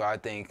 So I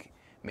think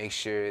make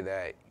sure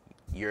that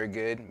you're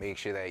good, make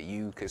sure that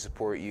you can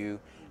support you,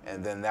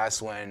 and then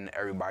that's when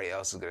everybody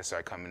else is gonna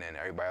start coming in,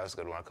 everybody else is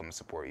gonna wanna come and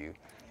support you.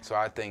 So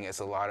I think it's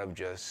a lot of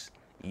just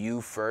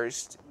you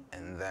first,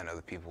 and then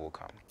other people will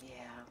come.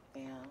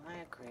 Yeah, I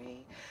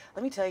agree.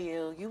 Let me tell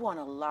you, you won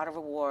a lot of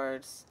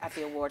awards at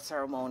the award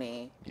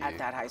ceremony at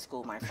that high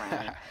school, my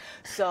friend.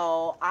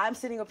 So I'm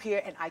sitting up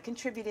here, and I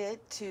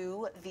contributed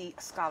to the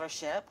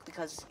scholarship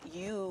because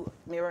you,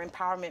 Mirror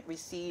Empowerment,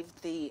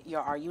 received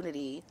your Our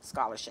Unity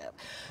scholarship.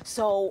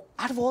 So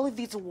out of all of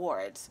these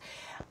awards,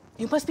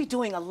 you must be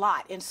doing a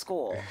lot in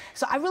school.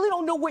 So I really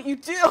don't know what you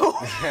do.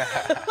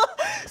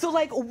 So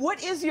like,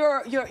 what is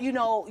your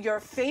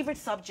favorite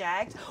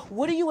subject?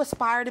 What do you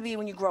aspire to be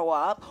when you grow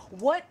up?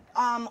 What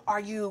are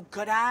you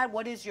good at?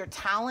 What is your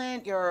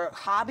talent, your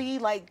hobby?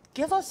 Like,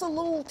 tell us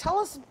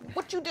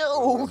what you do. A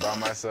little about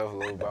myself.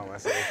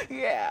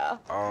 Yeah.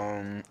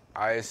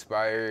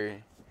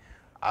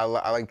 I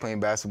like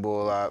playing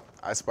basketball a lot.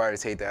 I aspire to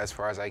take that as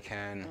far as I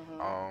can.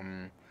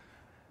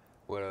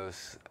 What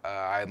else?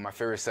 My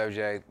favorite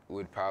subject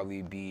would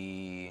probably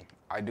be,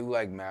 I do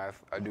like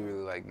math. I do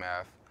really like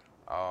math.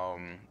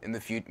 In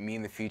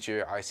the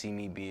future, I see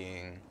me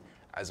being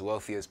as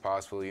wealthy as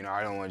possible. You know,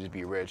 I don't want to just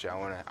be rich. I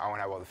want to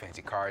have all the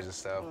fancy cars and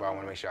stuff, but I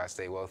want to make sure I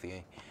stay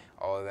wealthy,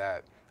 all of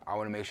that. I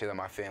want to make sure that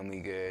my family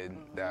good,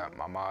 that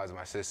my mom's,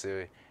 my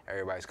sister,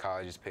 everybody's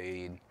college is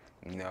paid.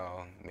 You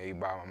know, maybe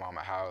buy my mom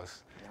a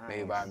house. Nice.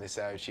 Maybe buy Miss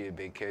Savage a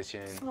big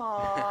kitchen.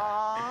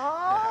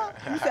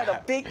 Aww. You said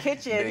a big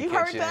kitchen. Big you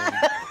kitchen. Heard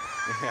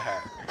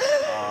that?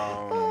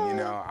 You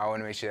know, I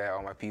want to make sure that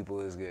all my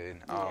people is good.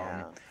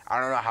 Yeah. I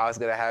don't know how it's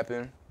gonna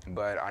happen,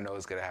 but I know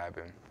it's gonna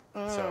happen.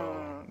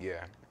 So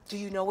yeah. Do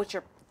you know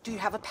do you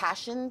have a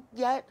passion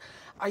yet?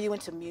 Are you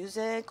into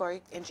music or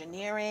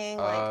engineering?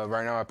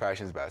 Right now my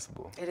passion is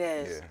basketball. It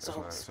is. Yeah,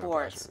 so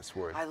sports.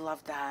 Sports. I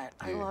love that.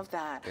 Yeah. I love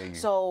that. Thank you.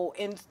 So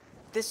in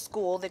this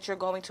school that you're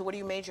going to, what are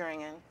you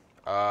majoring in?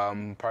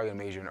 Probably gonna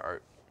major in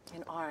art.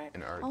 In art.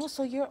 In art. Oh,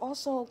 so you're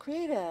also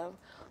creative.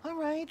 All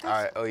right.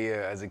 Oh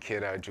yeah, as a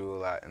kid I drew a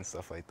lot and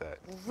stuff like that.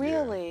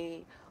 Really?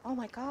 Yeah. Oh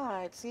my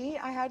God! See,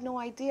 I had no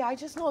idea. I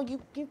just know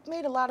you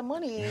made a lot of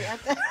money at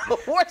the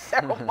award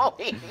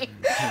ceremony.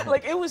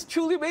 Like it was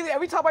truly amazing.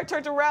 Every time I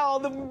turned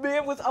around, the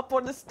man was up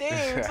on the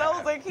stage. So I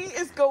was like, he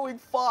is going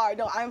far.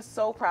 No, I'm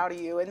so proud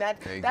of you, and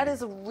that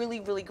is a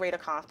really, really great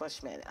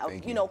accomplishment.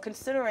 You know,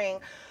 considering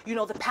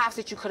the paths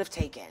that you could have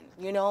taken.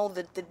 You know,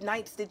 the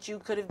nights that you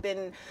could have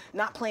been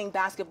not playing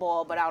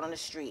basketball but out on the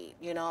street.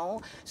 You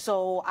know,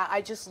 so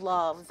I just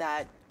love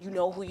that. You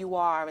know who you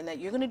are and that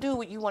you're going to do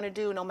what you want to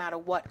do no matter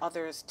what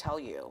others tell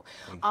you.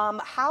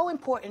 How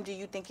important do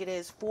you think it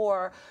is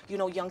for,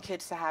 young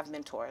kids to have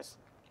mentors?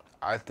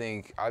 I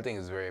think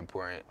it's very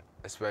important,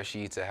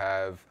 especially to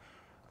have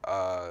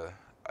a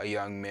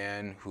young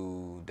man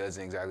who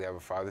doesn't exactly have a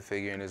father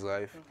figure in his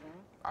life.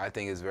 I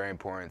think it's very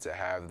important to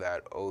have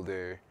that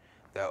older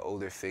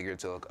figure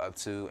to look up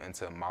to and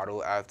to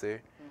model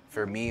after.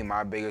 For me,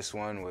 my biggest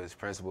one was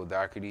Principal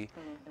Doherty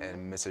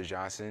and Mr.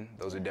 Johnson.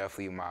 Those are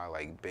definitely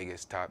my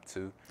biggest top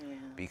two,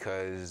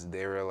 because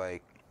they were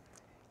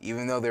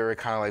even though they were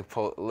kind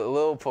of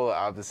little polar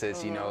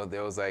opposites,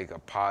 there was a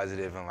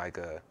positive and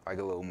a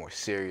little more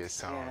serious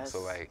tone. Yes.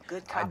 So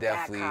good cop, I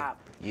definitely, bad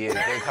cop.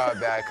 Yeah, good cop,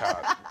 bad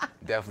cop.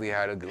 Definitely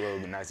had a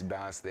little nice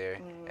balance there,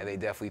 and they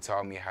definitely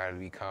taught me how to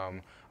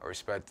become a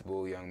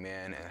respectable young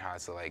man and how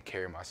to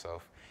carry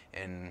myself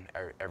in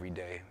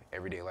everyday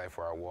life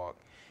where I walk.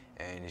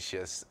 And it's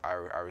just, I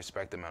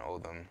respect them and owe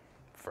them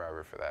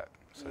forever for that.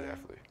 So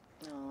definitely.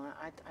 No,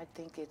 I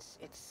think it's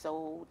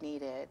so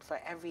needed for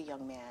every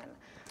young man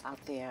out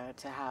there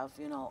to have,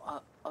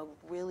 a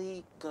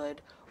really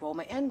good role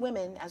model, and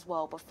women as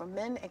well, but for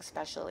men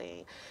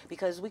especially,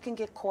 because men can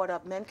get caught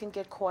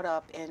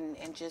up in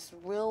just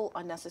real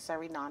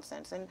unnecessary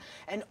nonsense,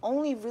 and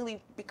only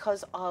really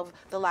because of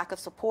the lack of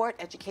support,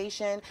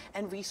 education,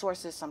 and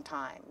resources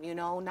sometimes,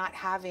 not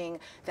having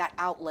that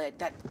outlet,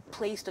 that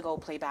place to go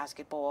play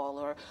basketball,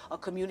 or a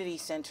community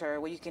center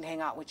where you can hang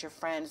out with your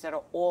friends that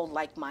are all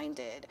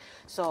like-minded.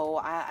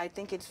 So I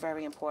think it's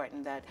very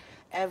important that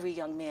every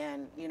young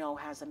man,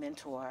 has a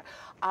mentor.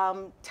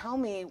 Tell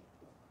me,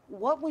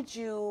 what would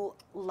you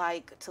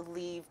like to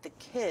leave the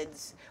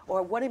kids,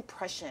 or what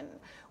impression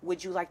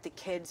would you like the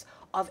kids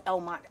of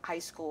Elmont High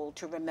School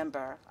to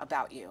remember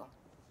about you,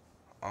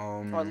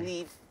 or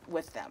leave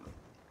with them?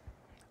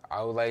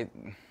 I would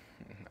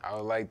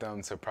like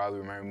them to probably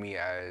remember me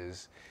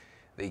as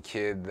the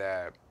kid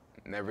that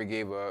never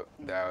gave up,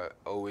 that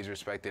always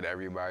respected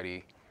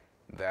everybody,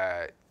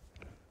 that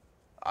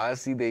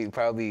honestly they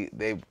probably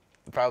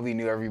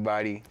knew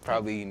everybody.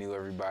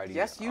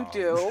 Yes, you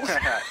do.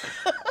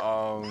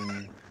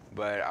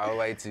 But I would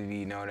like to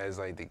be known as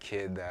the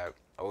kid that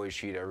always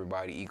treated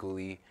everybody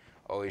equally,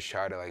 always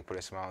try to put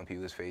a smile on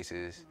people's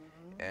faces,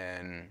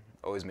 and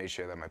always made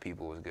sure that my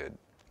people was good.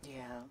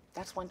 Yeah,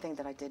 that's one thing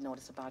that I did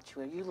notice about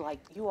you.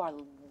 You are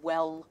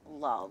well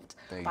loved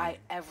by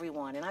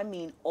everyone, and I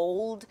mean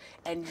old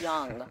and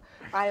young.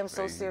 I am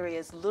so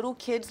serious. Little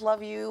kids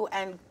love you,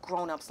 and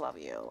grown-ups love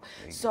you.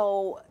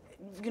 So,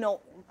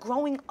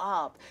 growing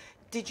up,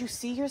 did you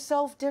see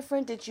yourself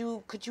different? Could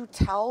you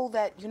tell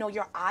that,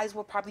 your eyes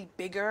were probably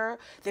bigger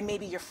than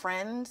maybe your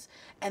friends,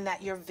 and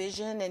that your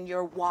vision and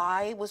your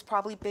why was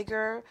probably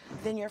bigger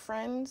than your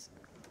friends?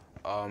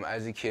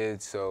 As a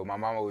kid, so my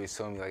mom always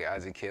told me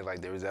as a kid,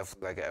 there was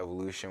definitely an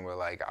evolution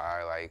where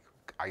I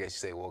guess you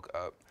say woke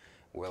up,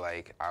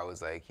 where I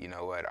was you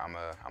know what, I'm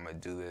a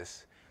do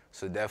this.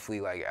 So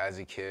definitely as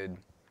a kid,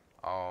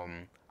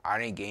 I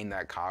didn't gain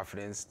that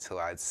confidence till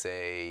I'd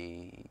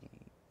say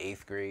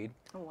 8th grade.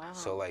 Oh, wow.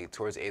 So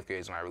towards 8th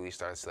grade is when I really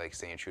started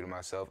staying true to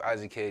myself.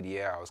 As a kid,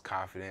 yeah, I was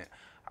confident,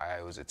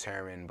 I was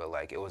determined, but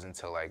it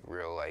wasn't until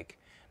real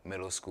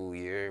middle school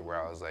year where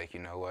I was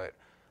you know what,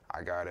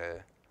 I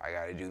gotta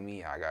do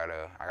me. I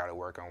gotta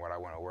work on what I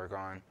want to work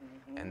on,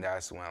 and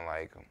that's when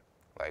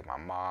my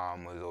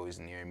mom was always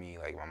near me.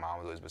 My mom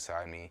was always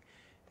beside me,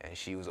 and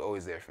she was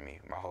always there for me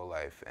my whole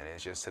life. And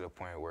it's just to the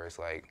point where it's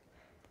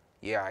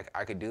yeah,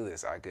 I could do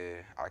this. I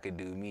could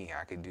do me.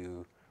 I could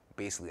do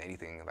basically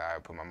anything that I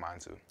put my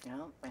mind to. Yeah,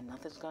 and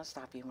nothing's gonna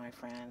stop you, my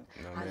friend.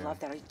 No, I ma'am. love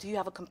that. Do you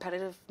have a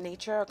competitive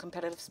nature, a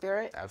competitive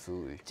spirit?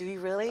 Absolutely. Do you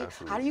really?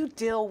 Absolutely. How do you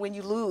deal when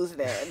you lose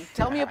then?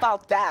 Tell me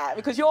about that,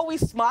 because you're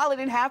always smiling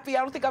and happy.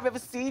 I don't think I've ever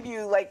seen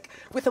you like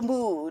with a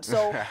mood.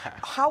 So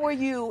how are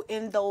you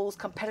in those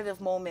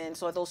competitive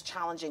moments or those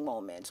challenging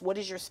moments? What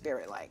is your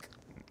spirit like?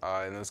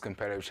 In those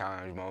competitive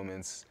challenge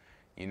moments,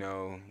 you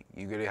know,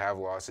 you gotta have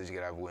losses, you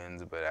gotta have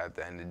wins, but at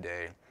the end of the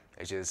day,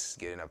 it's just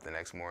getting up the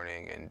next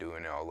morning and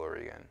doing it all over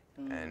again.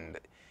 And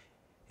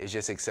it's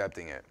just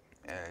accepting it.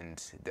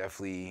 And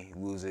definitely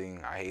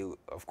losing, I hate,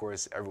 of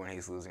course, everyone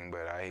hates losing,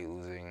 but I hate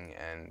losing.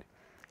 And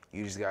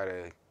you just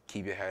gotta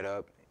keep your head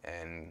up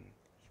and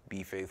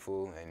be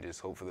faithful and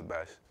just hope for the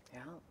best.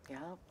 Yeah,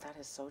 that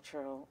is so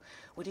true.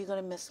 What are you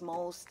gonna miss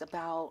most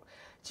about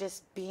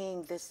just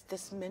being this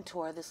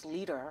mentor, this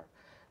leader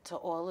to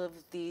all of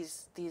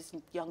these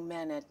young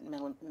men at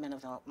Men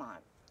of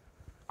Altamont?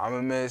 I'm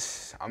gonna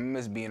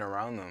miss being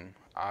around them.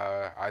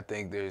 I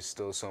think there's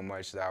still so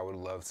much that I would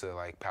love to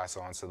like pass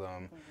on to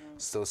them.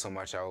 Still so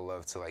much I would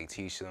love to like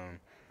teach them.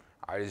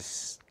 I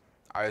just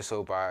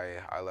hope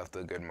I left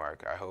a good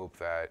mark. I hope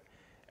that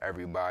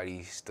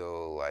everybody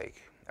still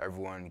like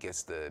everyone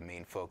gets the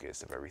main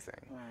focus of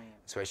everything. Right.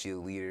 Especially the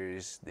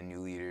leaders, the new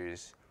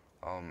leaders.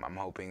 I'm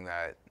hoping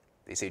that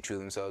they stay true to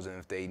themselves, and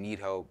if they need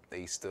help,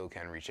 they still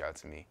can reach out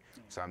to me.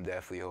 So I'm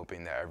definitely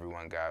hoping that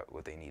everyone got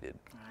what they needed.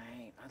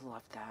 Right, I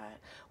love that.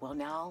 Well,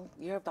 now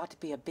you're about to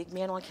be a big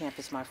man on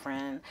campus, my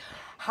friend.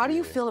 How do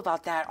you feel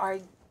about that? Are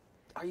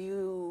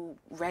you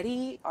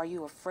ready? Are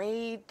you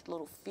afraid? A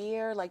little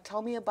fear? Like,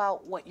 tell me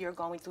about what you're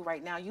going through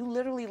right now. You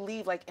literally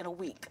leave like in a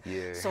week.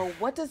 Yeah. So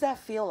what does that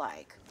feel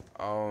like?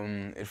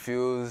 It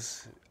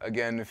feels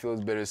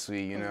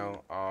bittersweet, you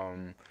know.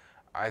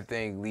 I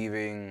think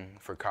leaving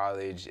for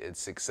college,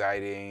 it's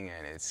exciting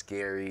and it's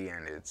scary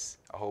and it's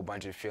a whole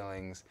bunch of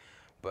feelings.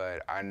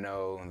 But I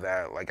know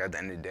that, like, at the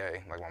end of the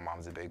day, like, my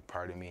mom's a big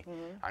part of me.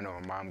 I know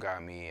my mom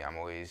got me. I'm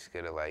always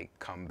gonna like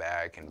come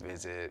back and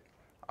visit.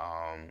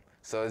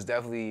 So it's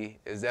definitely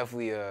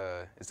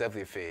a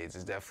phase.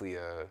 It's definitely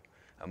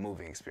a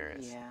moving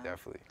experience. Yeah.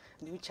 Definitely.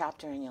 New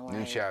chapter in your life.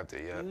 New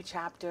chapter, yeah. New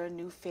chapter,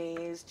 new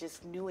phase,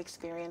 just new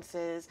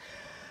experiences.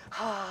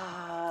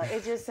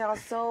 It just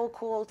sounds so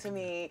cool to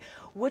me.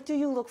 What do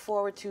you look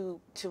forward to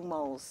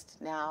most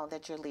now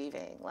that you're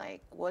leaving?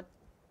 Like, what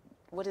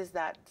is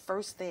that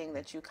first thing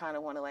that you kind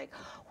of want to like,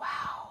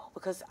 wow,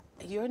 because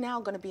you're now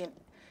going to be an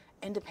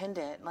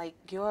independent, like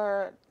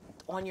you're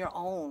on your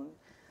own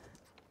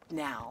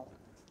now.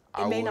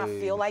 It may not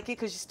feel like it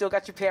because you still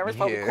got your parents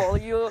probably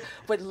calling you,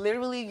 but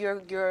literally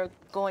you're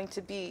going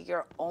to be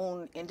your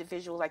own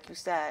individual, like you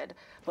said,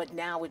 but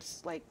now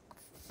it's like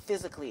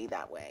physically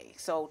that way.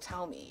 So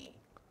tell me.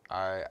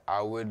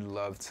 I would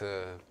love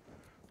to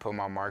put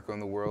my mark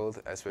on the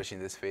world, especially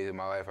in this phase of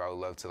my life. I would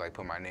love to like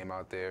put my name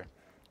out there.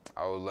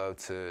 I would love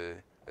to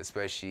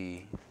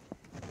especially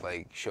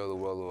like show the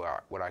world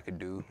what I could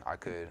do. I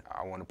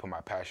want to put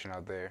my passion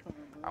out there.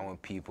 I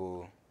want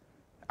people,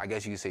 I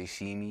guess you could say,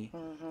 see me,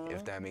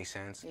 if that makes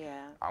sense.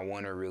 Yeah. I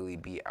want to really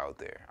be out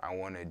there. I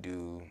want to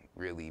do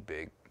really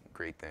big,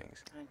 great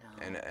things. I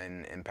know.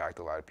 And impact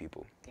a lot of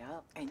people. Yeah,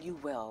 and you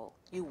will.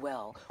 You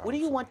will. What do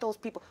you want those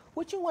people,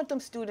 what you want them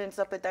students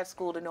up at that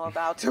school to know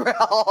about,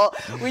 Terrell?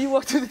 When you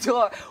walk through the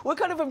door, what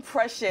kind of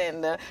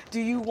impression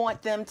do you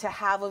want them to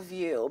have of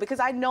you?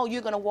 Because I know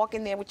you're going to walk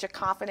in there with your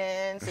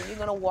confidence, and you're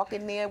going to walk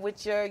in there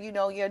with your, you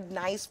know, your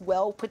nice,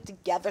 well put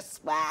together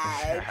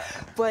swag.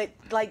 But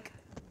like,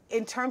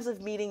 in terms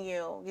of meeting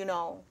you, you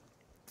know,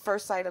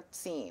 first sight of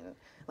scene,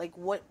 like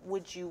what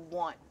would you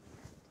want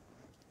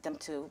them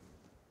to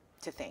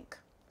think?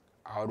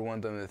 I would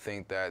want them to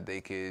think that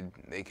they could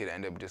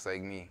end up just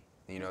like me.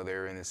 You know,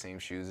 they're in the same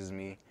shoes as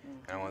me,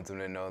 and I want them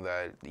to know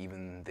that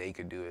even they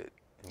could do it.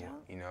 Yeah.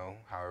 You know,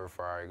 however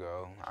far I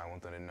go, I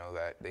want them to know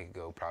that they could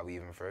go probably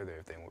even further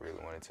if they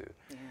really wanted to.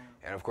 Yeah.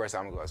 And of course,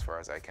 I'm gonna go as far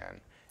as I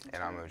can,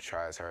 and I'm gonna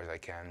try as hard as I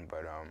can.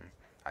 But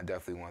I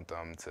definitely want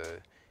them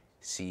to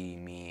see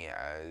me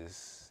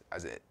as I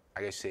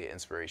guess you say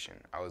inspiration.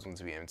 I always want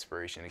to be an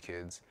inspiration to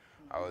kids.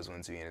 I always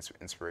wanted to be an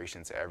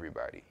inspiration to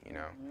everybody, you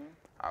know.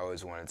 I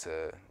always wanted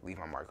to leave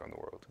my mark on the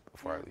world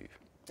before I leave.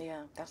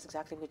 Yeah, that's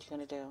exactly what you're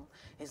going to do,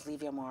 is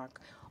leave your mark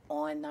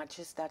on not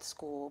just that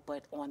school,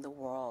 but on the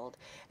world.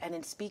 And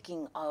in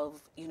speaking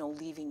of, you know,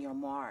 leaving your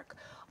mark,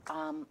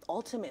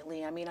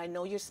 ultimately, I mean, I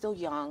know you're still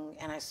young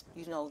and,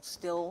 you know,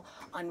 still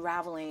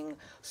unraveling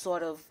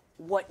sort of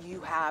what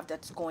you have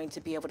that's going to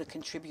be able to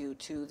contribute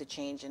to the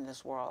change in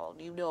this world.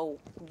 You know,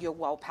 you're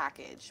well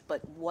packaged,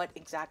 but what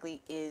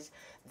exactly is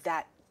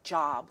that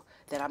job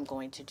that I'm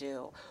going to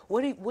do?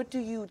 What do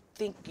you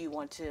think you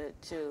want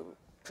to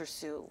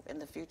pursue in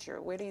the future?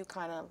 Where do you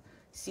kind of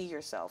see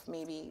yourself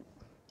maybe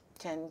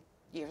 10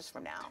 years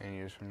from now? 10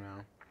 years from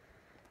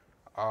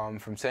now?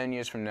 From 10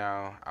 years from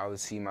now, I would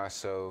see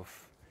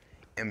myself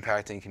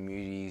impacting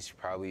communities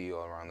probably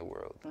all around the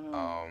world.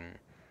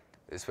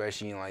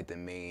 Especially in like the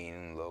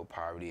main low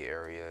poverty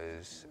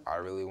areas. I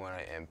really want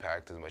to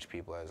impact as much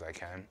people as I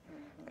can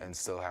and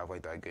still have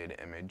like that good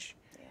image.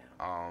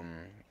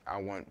 I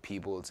want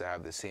people to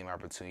have the same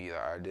opportunity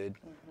that I did,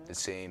 the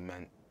same,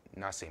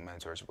 not same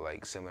mentors, but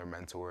like similar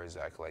mentors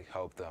that could like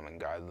help them and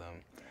guide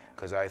them.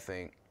 Because I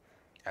think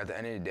at the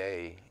end of the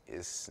day,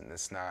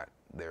 it's not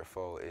their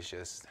fault. It's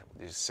just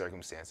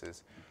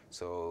circumstances.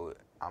 So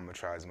I'm gonna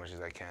try as much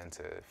as I can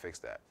to fix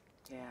that.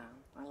 Yeah,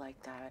 I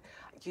like that.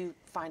 You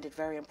find it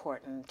very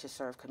important to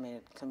serve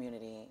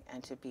community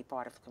and to be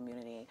part of the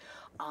community.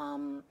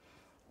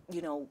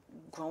 You know,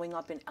 growing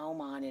up in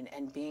Elmont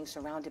and being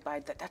surrounded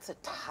by that's a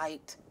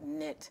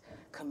tight-knit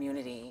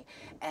community.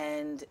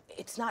 And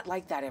it's not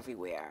like that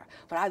everywhere.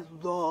 But I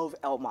love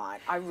Elmont.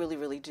 I really,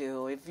 really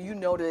do. If you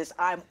notice,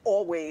 I'm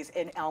always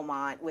in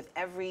Elmont with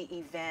every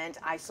event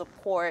I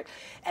support.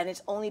 And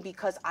it's only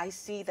because I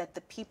see that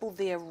the people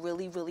there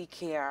really, really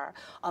care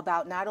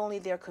about not only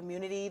their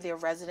community, their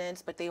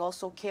residents, but they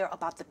also care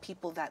about the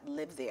people that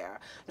live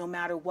there, no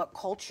matter what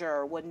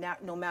culture,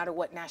 no matter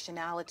what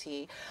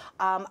nationality.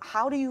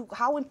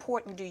 How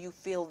important do you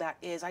feel that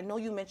is? I know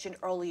you mentioned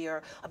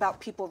earlier about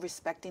people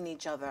respecting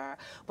each other,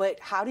 but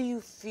how do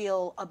you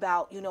feel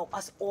about, you know,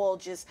 us all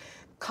just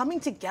coming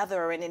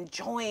together and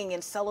enjoying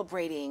and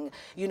celebrating,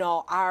 you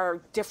know,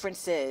 our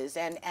differences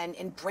and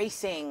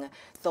embracing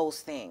those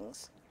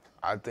things?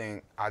 I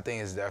think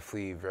it's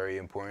definitely very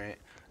important,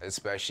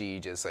 especially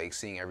just like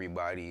seeing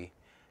everybody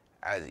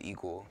as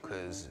equal,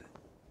 because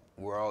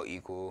we're all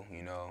equal,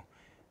 you know.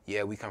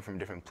 Yeah, we come from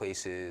different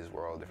places,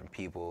 we're all different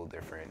people,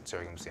 different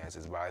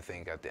circumstances, but I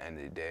think at the end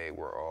of the day,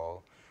 we're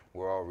all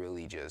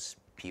really just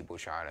people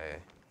trying to,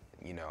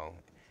 you know,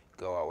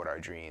 go out with our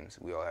dreams.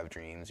 We all have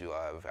dreams, we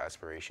all have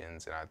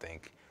aspirations, and I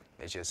think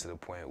it's just to the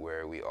point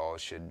where we all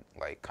should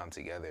like come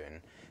together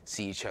and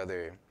see each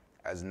other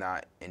as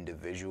not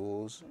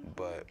individuals,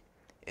 but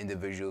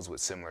individuals with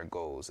similar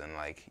goals, and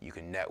like you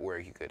can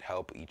network, you could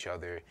help each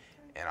other,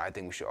 and I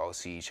think we should all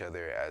see each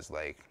other as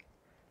like,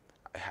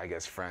 I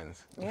guess,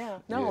 friends. Yeah,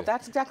 no, yeah.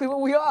 That's exactly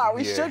what we are.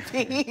 We Yeah. should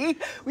be.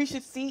 We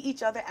should see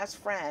each other as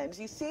friends.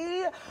 You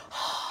see,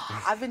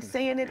 I've been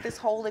saying it this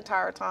whole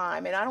entire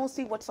time, and I don't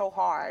see what's so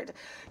hard,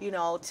 you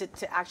know,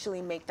 to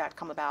actually make that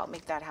come about,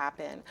 make that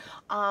happen.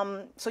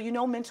 So, you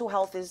know, mental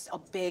health is a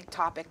big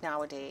topic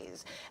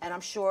nowadays, and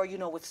I'm sure, you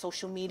know, with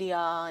social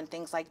media and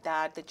things like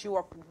that, that you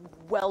are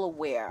well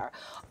aware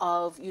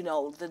of, you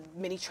know, the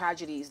many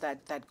tragedies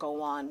that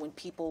go on when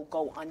people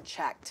go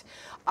unchecked.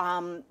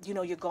 You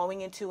know, you're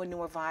going into a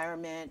new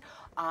environment.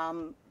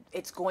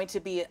 It's going to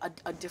be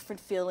a different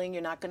feeling.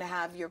 You're not going to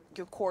have your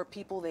core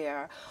people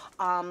there.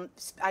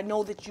 I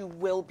know that you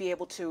will be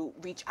able to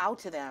reach out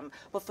to them,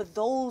 but for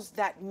those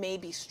that may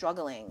be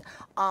struggling,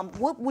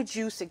 what would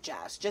you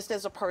suggest, just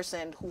as a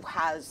person who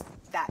has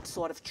that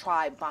sort of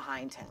tribe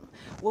behind him,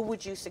 what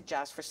would you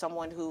suggest for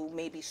someone who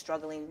may be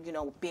struggling, you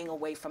know, being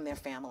away from their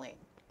family?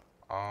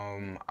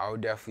 I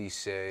would definitely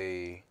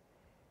say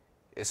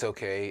it's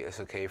okay. It's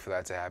okay for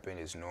that to happen.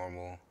 It's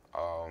normal.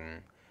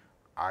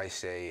 I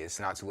say it's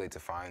not too late to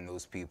find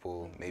those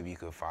people. Maybe you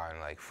could find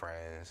like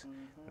friends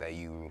that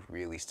you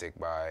really stick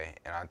by.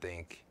 And I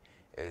think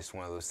it's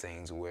one of those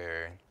things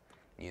where,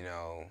 you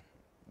know,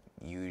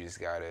 you just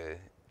gotta,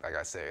 like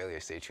I said earlier,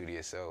 stay true to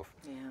yourself.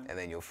 Yeah. And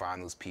then you'll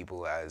find those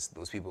people as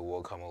those people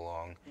will come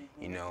along.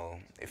 You know,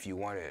 if you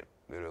want it,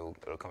 it'll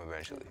come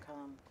eventually.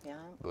 Yeah.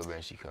 It'll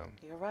eventually come.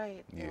 You're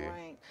right. Yeah. You're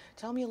right.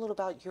 Tell me a little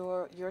about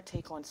your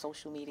take on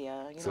social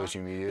media. You know?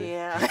 Social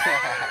media?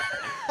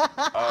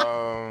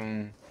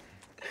 Yeah.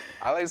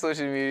 I like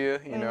social media,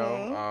 you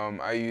know.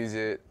 I use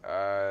it.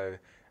 I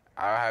don't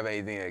have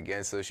anything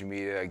against social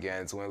media.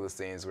 Again, it's one of those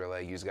things where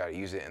like you just gotta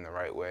use it in the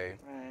right way.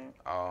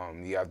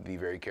 Right. You have to be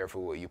very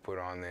careful what you put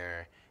on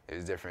there.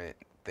 There's different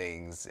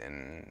things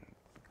and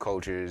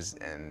cultures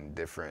and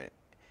different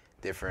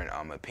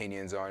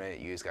opinions on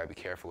it. You just gotta be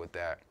careful with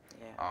that.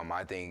 Yeah.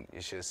 I think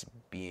it's just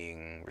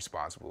being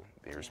responsible.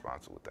 Being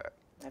responsible with that.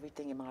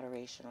 Everything in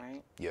moderation,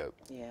 right? Yep.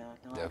 Yeah,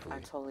 no, Definitely. I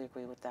totally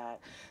agree with that.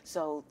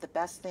 So the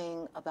best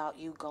thing about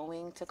you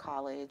going to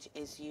college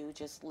is you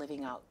just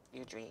living out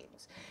your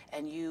dreams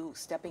and you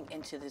stepping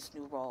into this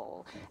new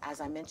role.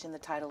 As I mentioned, the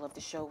title of the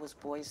show was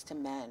Boys to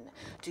Men.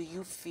 Do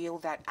you feel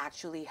that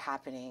actually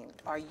happening?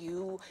 Are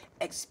you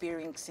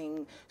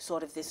experiencing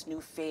sort of this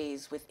new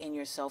phase within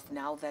yourself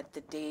now that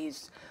the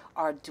days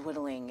are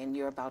dwindling and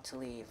you're about to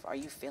leave? Are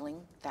you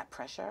feeling that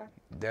pressure?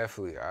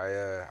 Definitely.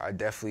 I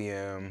definitely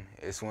am.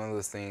 It's one of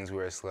those things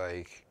where it's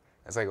like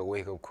a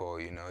wake-up call,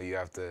 you know. You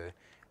have to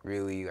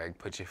really like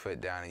put your foot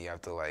down and you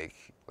have to like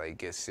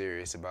get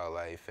serious about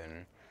life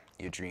and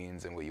your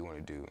dreams and what you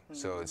want to do.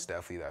 So it's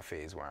definitely that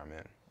phase where I'm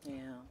in.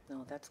 Yeah,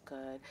 no, that's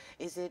good.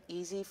 Is it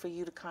easy for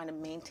you to kind of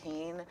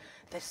maintain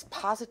this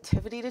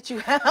positivity that you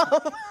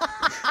have?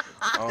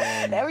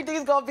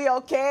 Everything's gonna be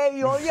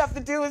okay. All you have to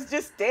do is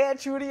just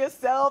stand true to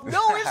yourself.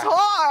 No, it's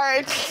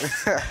hard.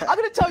 I'm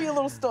gonna tell you a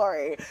little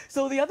story.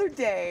 So the other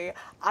day,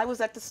 I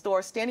was at the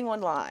store standing on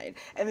line,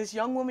 and this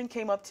young woman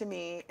came up to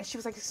me, and she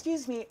was like,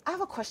 "Excuse me, I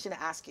have a question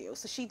to ask you."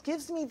 So she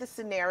gives me the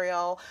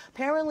scenario.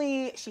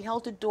 Apparently, she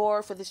held the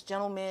door for this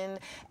gentleman,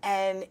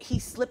 and he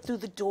slipped through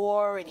the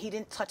door, and he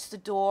didn't touch the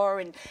door.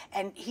 door,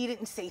 and he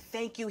didn't say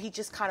thank you. He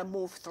just kind of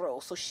moved through.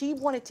 So she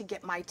wanted to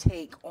get my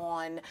take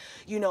on,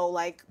 you know,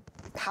 like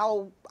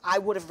how I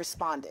would have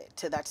responded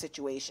to that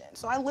situation.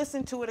 So I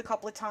listened to it a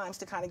couple of times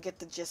to kind of get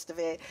the gist of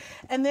it.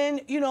 And then,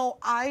 you know,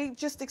 I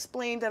just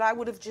explained that I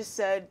would have just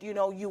said, you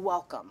know, you're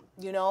welcome.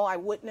 You know, I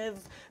wouldn't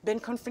have been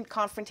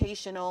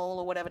confrontational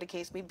or whatever the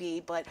case may be,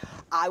 but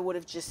I would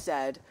have just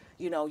said,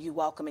 you know, you're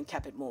welcome, and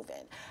kept it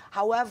moving.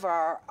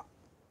 However,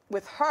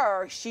 with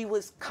her, she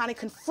was kind of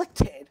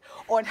conflicted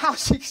on how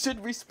she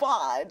should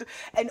respond.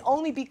 And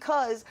only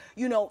because,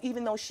 you know,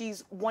 even though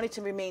she's wanted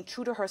to remain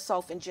true to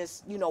herself and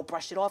just, you know,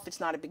 brush it off, it's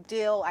not a big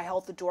deal. I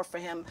held the door for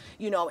him,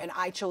 you know, and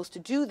I chose to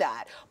do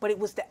that. But it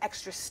was the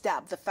extra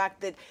step, the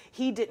fact that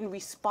he didn't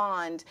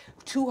respond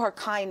to her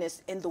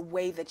kindness in the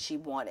way that she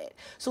wanted.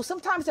 So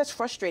sometimes that's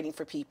frustrating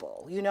for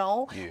people, you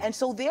know? Yeah. And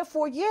so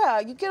therefore, yeah,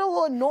 you get a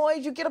little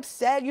annoyed, you get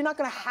upset. You're not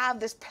going to have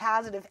this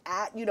positive,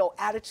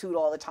 attitude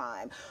all the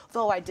time.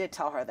 Though I did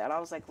tell her that. I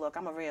was like, look,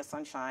 I'm a ray of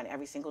sunshine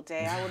every single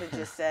day. I would have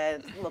just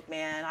said, look,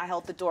 man, I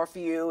held the door for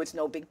you. It's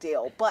no big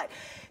deal. But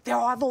there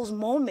are those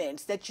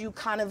moments that you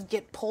kind of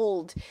get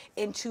pulled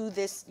into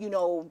this, you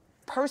know,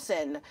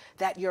 person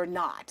that you're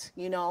not,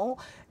 you know?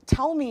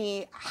 Tell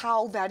me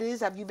how that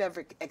is. Have you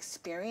ever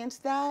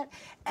experienced that?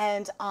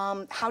 And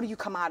how do you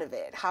come out of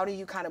it? How do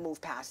you kind of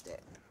move past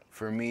it?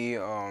 For me,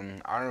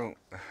 I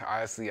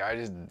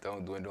just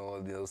don't do all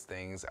of those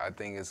things. I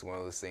think it's one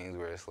of those things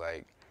where it's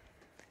like,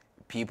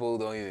 people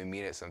don't even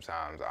mean it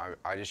sometimes.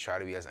 I just try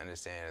to be as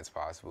understanding as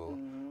possible.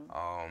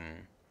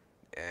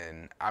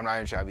 And I'm not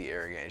even trying to be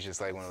arrogant. It's just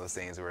like one of those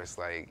things where it's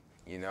like,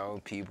 you know,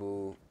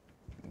 people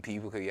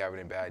could be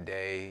having a bad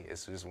day.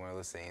 It's just one of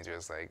those things where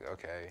it's like,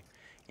 okay,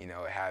 you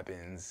know, it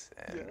happens,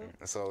 and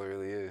that's all it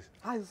really is.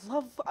 I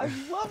love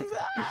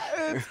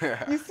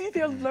that. You see,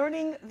 they're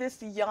learning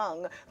this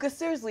young. Because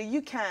seriously,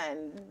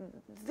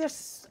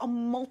 there's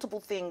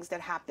multiple things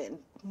that happen,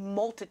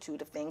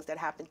 multitude of things that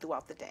happen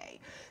throughout the day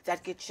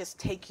that could just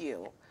take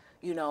you,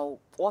 you know,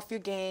 off your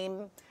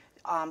game,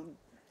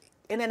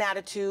 in an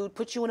attitude,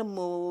 put you in a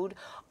mood,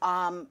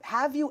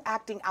 have you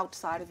acting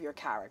outside of your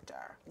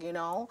character, you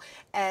know?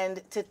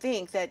 And to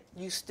think that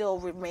you still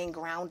remain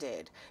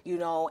grounded, you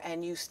know,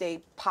 and you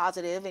stay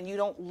positive and you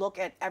don't look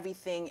at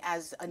everything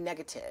as a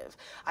negative,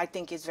 I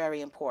think is very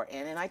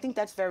important. And I think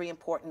that's very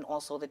important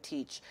also to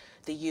teach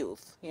the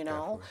youth, you know?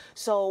 Definitely.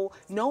 So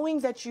knowing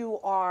that you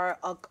are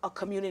a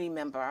community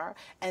member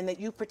and that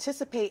you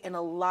participate in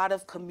a lot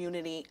of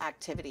community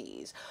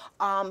activities,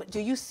 do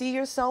you see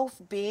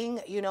yourself being,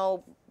 you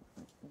know,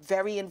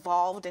 very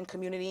involved in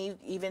community,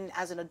 even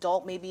as an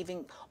adult, maybe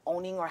even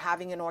owning or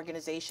having an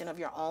organization of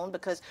your own,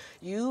 because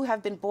you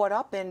have been brought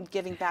up in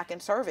giving back and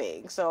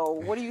serving. So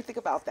what do you think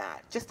about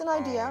that? Just an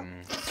idea.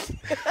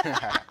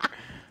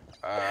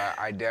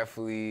 I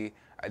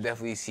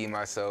definitely see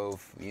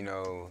myself, you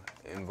know,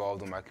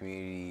 involved in my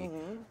community.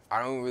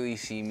 I don't really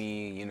see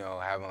me, you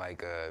know, having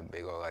like a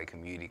big old like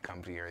community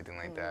company or anything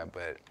like that,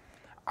 but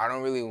I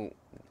don't really,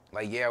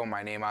 like, yeah, with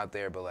my name out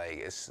there, but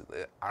like,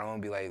 I don't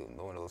want to be like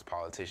one of those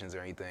politicians or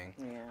anything.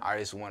 I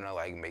just want to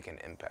like make an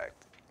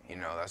impact. You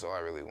know, that's all I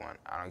really want.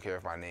 I don't care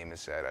if my name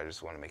is said, I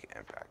just want to make an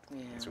impact.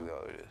 That's really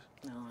all it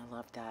is. No, I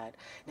love that.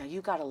 Now,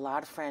 you got a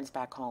lot of friends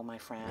back home, my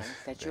friend,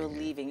 that you're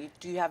leaving.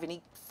 Do you have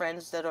any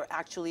friends that are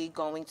actually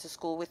going to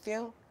school with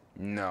you?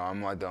 No,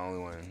 I'm like the only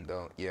one. I'm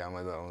like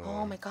the only one.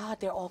 Oh my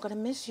God, they're all gonna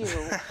miss you.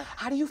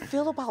 How do you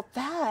feel about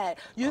that?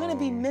 You're gonna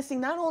be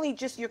missing not only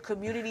just your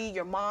community,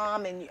 your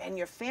mom and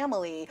your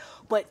family,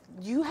 but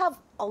you have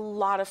a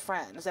lot of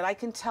friends that I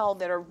can tell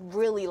that are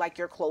really like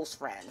your close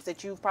friends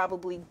that you've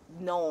probably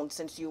known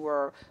since you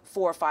were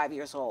 4 or 5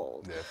 years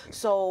old. Definitely.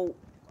 So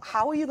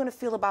how are you going to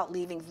feel about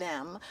leaving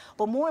them?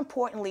 But more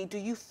importantly, do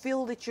you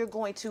feel that you're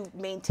going to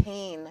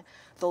maintain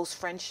those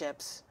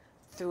friendships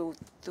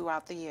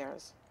throughout the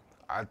years?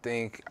 I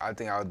think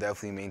I'll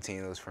definitely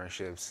maintain those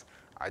friendships.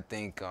 I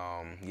think,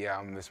 yeah,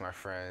 I miss my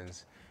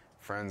friends.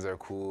 Friends are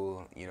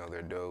cool, you know,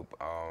 they're dope.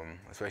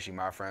 Especially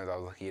my friends, I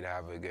was lucky to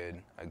have a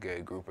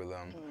good group of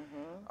them.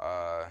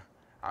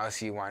 I don't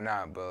see why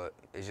not, but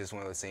it's just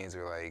one of those things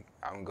where like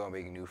I'm gonna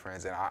make new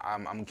friends, and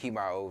I'm gonna keep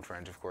my old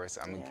friends, of course.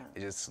 I'm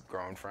just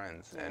growing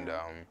friends and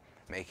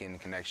making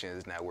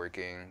connections,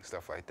 networking,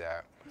 stuff like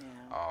that.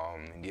 I'll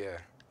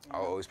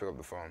always pick up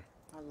the phone.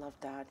 I love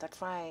that.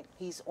 That's right.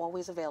 He's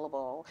always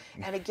available.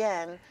 And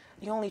again,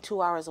 you're only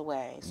 2 hours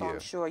away, so I'm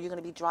sure you're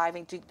going to be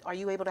driving. Are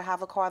you able to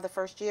have a car the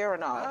first year or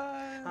not?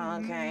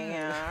 Okay,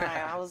 yeah. All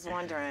right. I was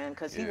wondering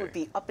because he would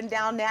be up and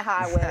down that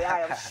highway,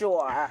 I am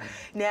sure.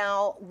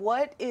 Now,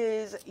 what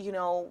is, you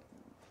know,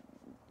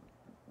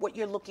 what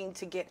you're looking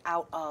to get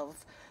out of,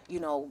 you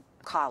know,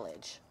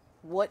 college?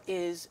 What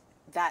is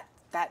that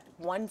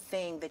one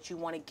thing that you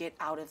want to get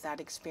out of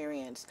that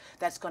experience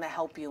that's going to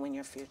help you in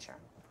your future?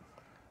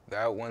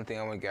 That one thing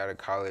I want to get out of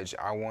college,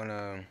 I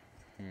wanna,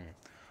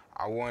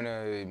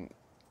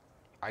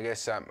 I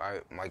guess set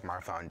my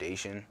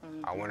foundation.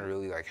 I wanna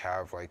really like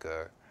have like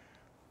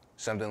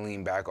something to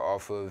lean back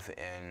off of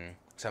and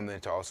something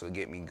to also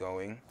get me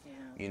going.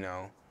 You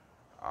know,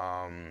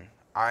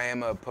 I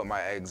am a put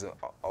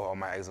all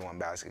my eggs in one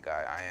basket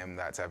guy. I am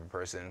that type of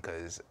person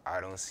because I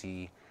don't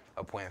see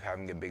a point of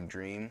having a big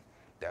dream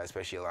that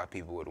especially a lot of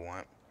people would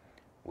want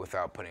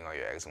without putting all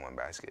your eggs in one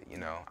basket. You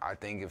know, I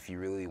think if you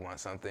really want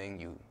something,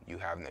 you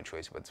have no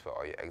choice but to put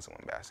all your eggs in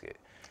one basket.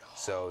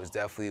 So it's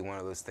definitely one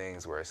of those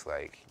things where it's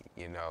like,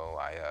 you know,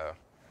 I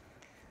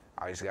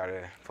just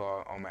gotta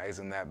put all my eggs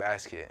in that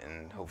basket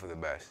and hope for the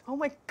best. Oh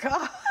my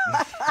God,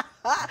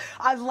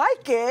 I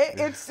like it.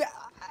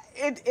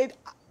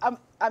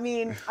 I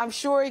mean, I'm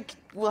sure it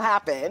will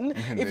happen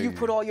if you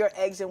put all your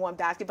eggs in one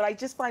basket, but I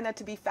just find that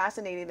to be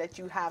fascinating that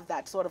you have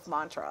that sort of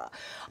mantra.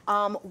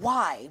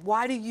 Why?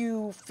 Why do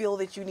you feel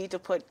that you need to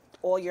put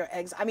all your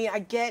eggs? I mean, I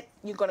get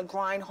you're going to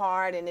grind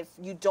hard, and if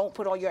you don't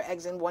put all your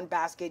eggs in one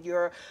basket,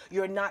 you're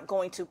not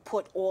going to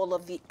put all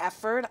of the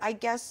effort, I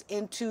guess,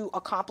 into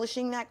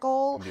accomplishing that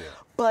goal. Yeah.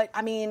 But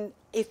I mean,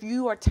 if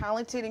you are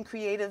talented and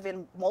creative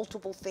in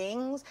multiple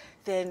things,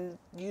 then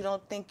you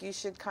don't think you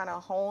should kind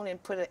of hone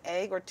and put an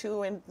egg or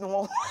two in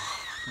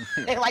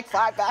in like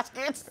 5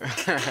 baskets?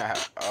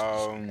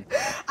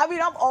 I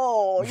mean, I'm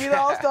old, you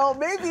know, so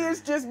maybe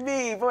it's just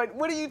me, but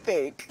what do you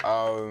think?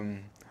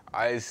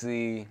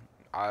 Honestly,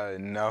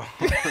 no.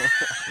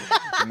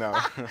 No.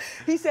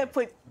 He said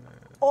put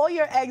all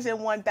your eggs in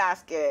one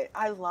basket.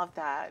 I love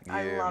that. Yeah,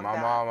 I love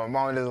that. My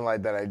mom doesn't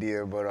like that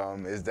idea, but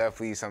it's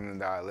definitely something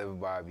that I live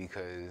by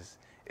because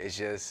it's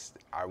just,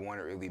 I want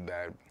it really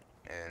bad,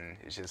 and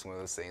it's just one of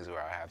those things where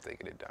I have to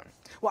get it done.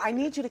 Well, I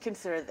need you to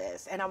consider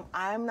this, and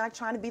I'm not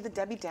trying to be the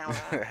Debbie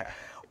Downer,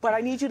 but I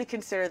need you to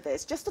consider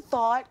this. Just a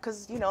thought,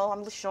 because, you know,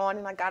 I'm LeShawn,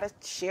 and I got to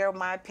share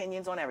my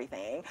opinions on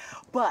everything,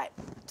 but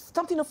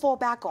something to fall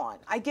back on.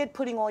 I get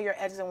putting all your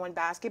eggs in one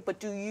basket,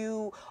 but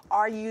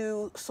are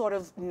you sort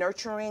of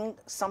nurturing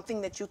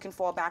something that you can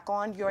fall back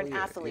on? You're an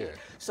athlete. Yeah.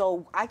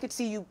 So I could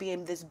see you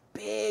being this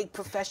big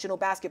professional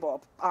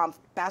basketball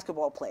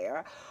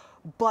player,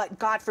 but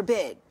God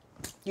forbid,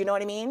 you know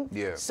what I mean?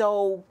 Yeah.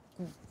 So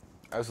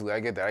absolutely, I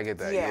get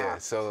that. Yeah.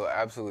 So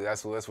absolutely,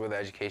 that's where the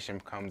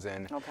education comes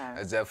in. Okay.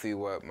 That's definitely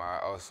what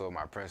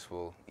my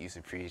principal used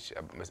to preach,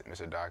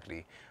 Mr.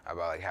 Dockley,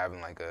 about like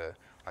having like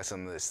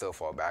something to still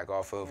fall back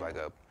off of,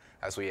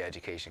 that's where your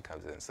education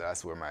comes in. So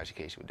that's where my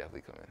education would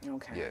definitely come in.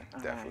 Okay.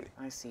 Yeah, definitely.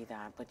 Right. I see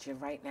that. But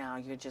right now,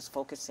 you're just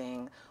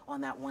focusing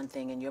on that one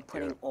thing, and you're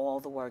putting all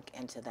the work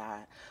into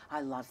that.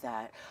 I love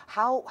that.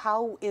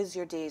 How is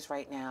your days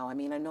right now? I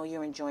mean, I know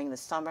you're enjoying the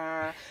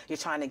summer. You're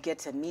trying to get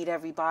to meet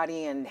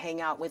everybody and hang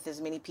out with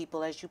as many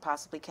people as you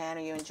possibly can.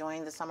 Are you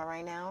enjoying the summer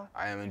right now?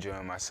 I am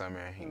enjoying my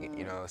summer.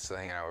 You know, still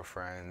hanging out with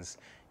friends.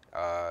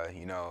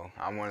 You know,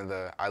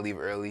 I leave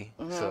early,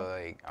 so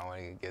like I want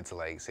to get to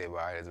like say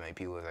bye to as many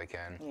people as I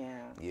can. Yeah.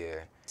 Yeah.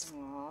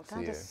 Oh,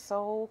 that is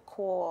so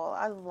cool.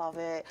 I love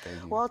it.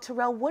 Thank you. Well,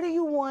 Terrell, what do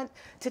you want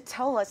to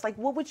tell us? Like,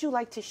 what would you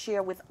like to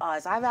share with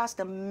us? I've asked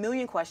a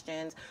million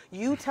questions.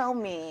 You tell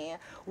me,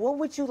 what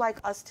would you like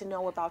us to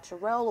know about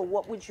Terrell, or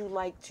what would you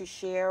like to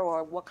share,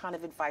 or what kind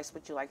of advice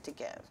would you like to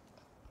give?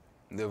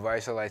 The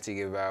advice I like to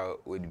give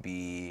out would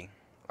be,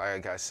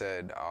 like I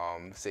said,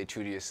 stay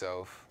true to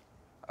yourself.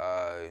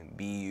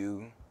 Be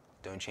you,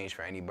 don't change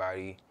for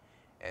anybody,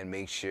 and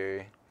make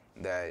sure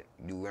that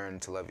you learn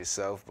to love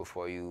yourself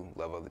before you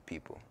love other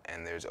people.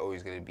 And there's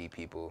always going to be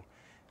people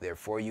there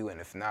for you,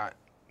 and if not,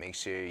 make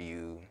sure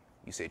you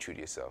stay true to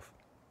yourself.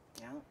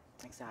 Yeah,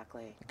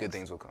 exactly. Good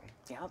things will come.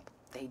 Yep.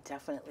 They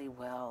definitely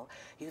will.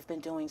 You've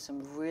been doing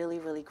some really,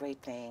 really great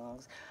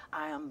things.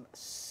 I am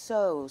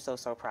so, so,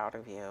 so proud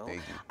of you. Thank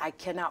you. I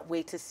cannot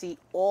wait to see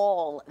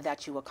all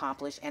that you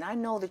accomplish, and I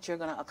know that you're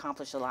going to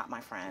accomplish a lot,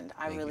 my friend.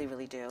 I really,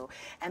 really do.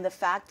 And the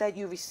fact that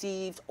you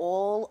received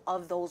all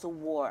of those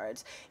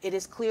awards, it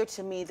is clear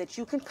to me that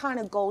you can kind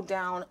of go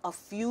down a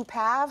few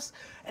paths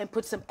and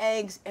put some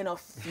eggs in a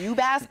few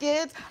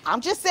baskets.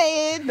 I'm just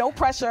saying, no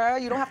pressure.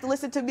 You don't have to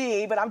listen to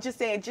me, but I'm just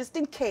saying, just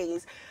in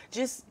case,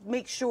 just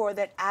make sure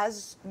that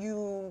as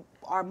you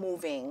are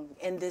moving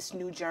in this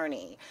new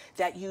journey,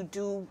 that you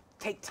do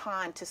take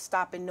time to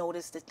stop and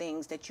notice the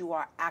things that you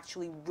are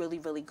actually really,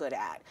 really good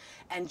at.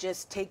 And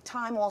just take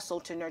time also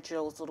to nurture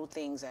those little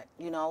things that,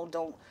 you know,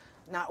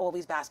 not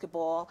always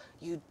basketball.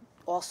 You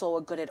also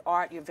are good at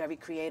art. You're very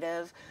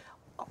creative.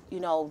 You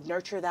know,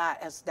 nurture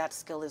that as that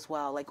skill as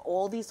well. Like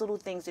all these little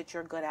things that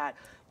you're good at,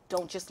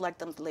 don't just let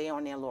them lay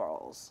on their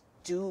laurels.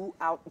 Do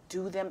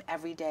them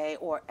every day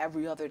or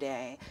every other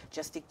day,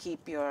 just to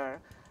keep your,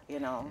 you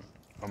know,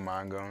 my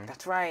mind going.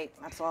 That's right.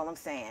 That's all I'm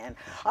saying.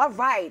 All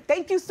right.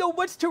 Thank you so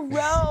much,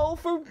 Terrell,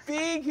 for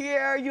being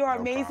here. You are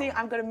amazing. Problem.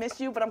 I'm going to miss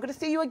you, but I'm going to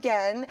see you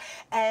again,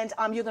 and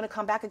you're going to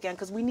come back again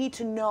because we need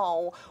to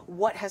know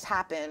what has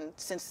happened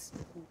since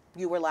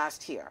you were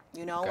last here,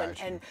 you know,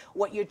 and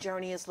what your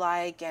journey is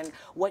like and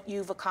what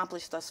you've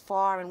accomplished thus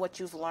far and what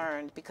you've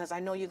learned, because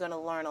I know you're going to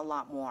learn a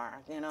lot more,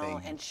 you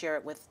know, and share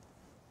it with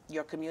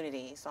your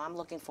community. So I'm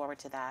looking forward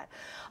to that.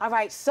 All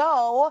right.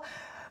 So,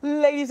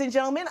 ladies and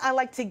gentlemen, I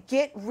like to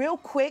get real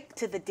quick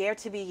to the Dare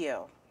to Be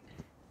You.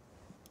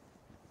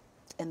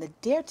 And the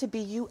Dare to Be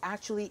You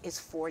actually is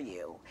for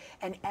you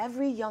and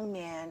every young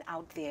man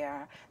out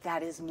there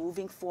that is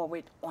moving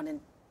forward on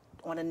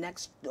on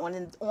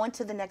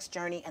to the next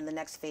journey and the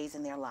next phase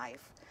in their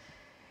life.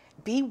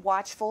 Be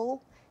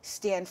watchful,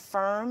 stand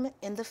firm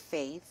in the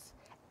faith,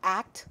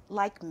 act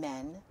like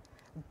men,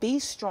 be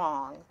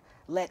strong,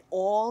 let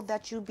all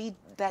that you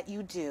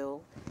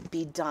do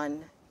be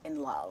done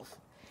in love.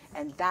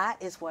 And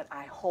that is what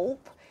I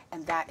hope,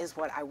 and that is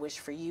what I wish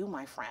for you,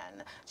 my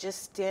friend.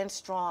 Just stand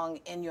strong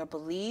in your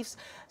beliefs,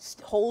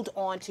 hold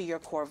on to your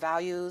core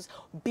values,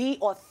 be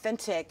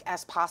authentic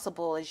as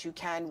possible as you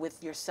can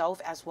with yourself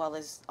as well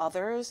as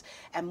others,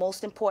 and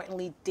most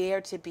importantly,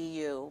 dare to be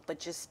you, but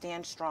just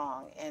stand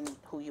strong in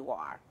who you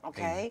are,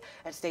 okay?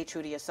 And stay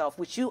true to yourself,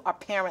 which you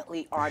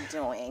apparently are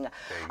doing.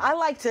 I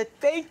like to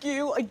thank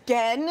you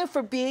again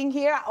for being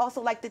here. I also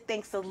like to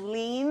thank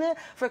Celine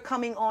for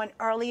coming on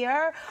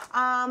earlier,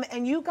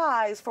 and you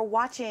guys for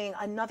watching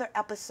another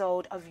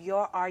episode of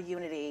Our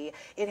Unity.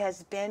 It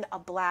has been a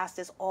blast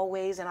as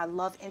always, and I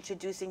love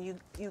introducing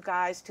you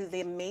guys to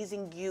the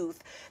amazing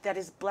youth that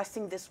is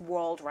blessing this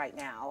world right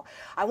now.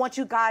 I want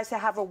you guys to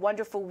have a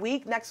wonderful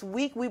week. Next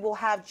week we will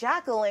have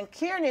Jacqueline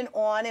Kiernan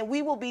on, and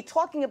we will be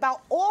talking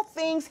about all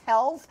things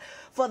health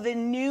for the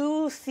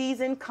new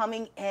season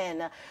coming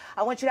in.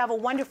 I want you to have a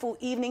wonderful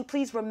evening.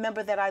 Please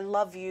remember that I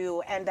love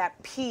you and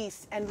that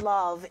peace and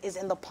love is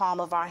in the palm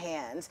of our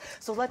hands.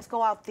 So let's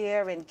go out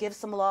there and give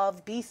some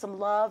love, be some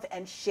love,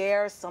 and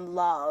share some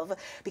love,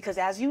 because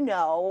as you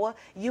know,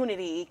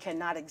 unity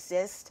cannot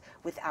exist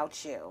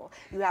without you.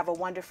 You have a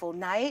wonderful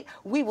night.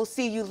 We will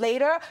see you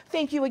later.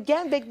 Thank you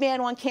again, big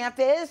man on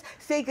campus.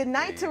 Say good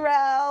night,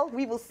 Terrell.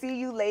 We will see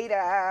you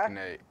later. Good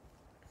night.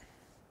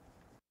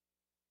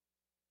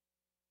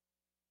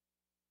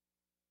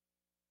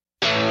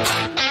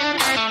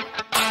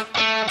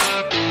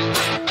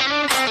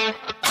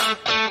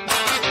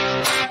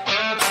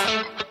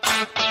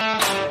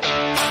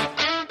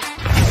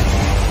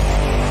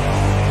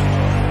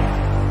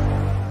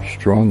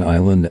 Strong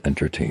Island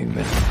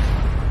Entertainment.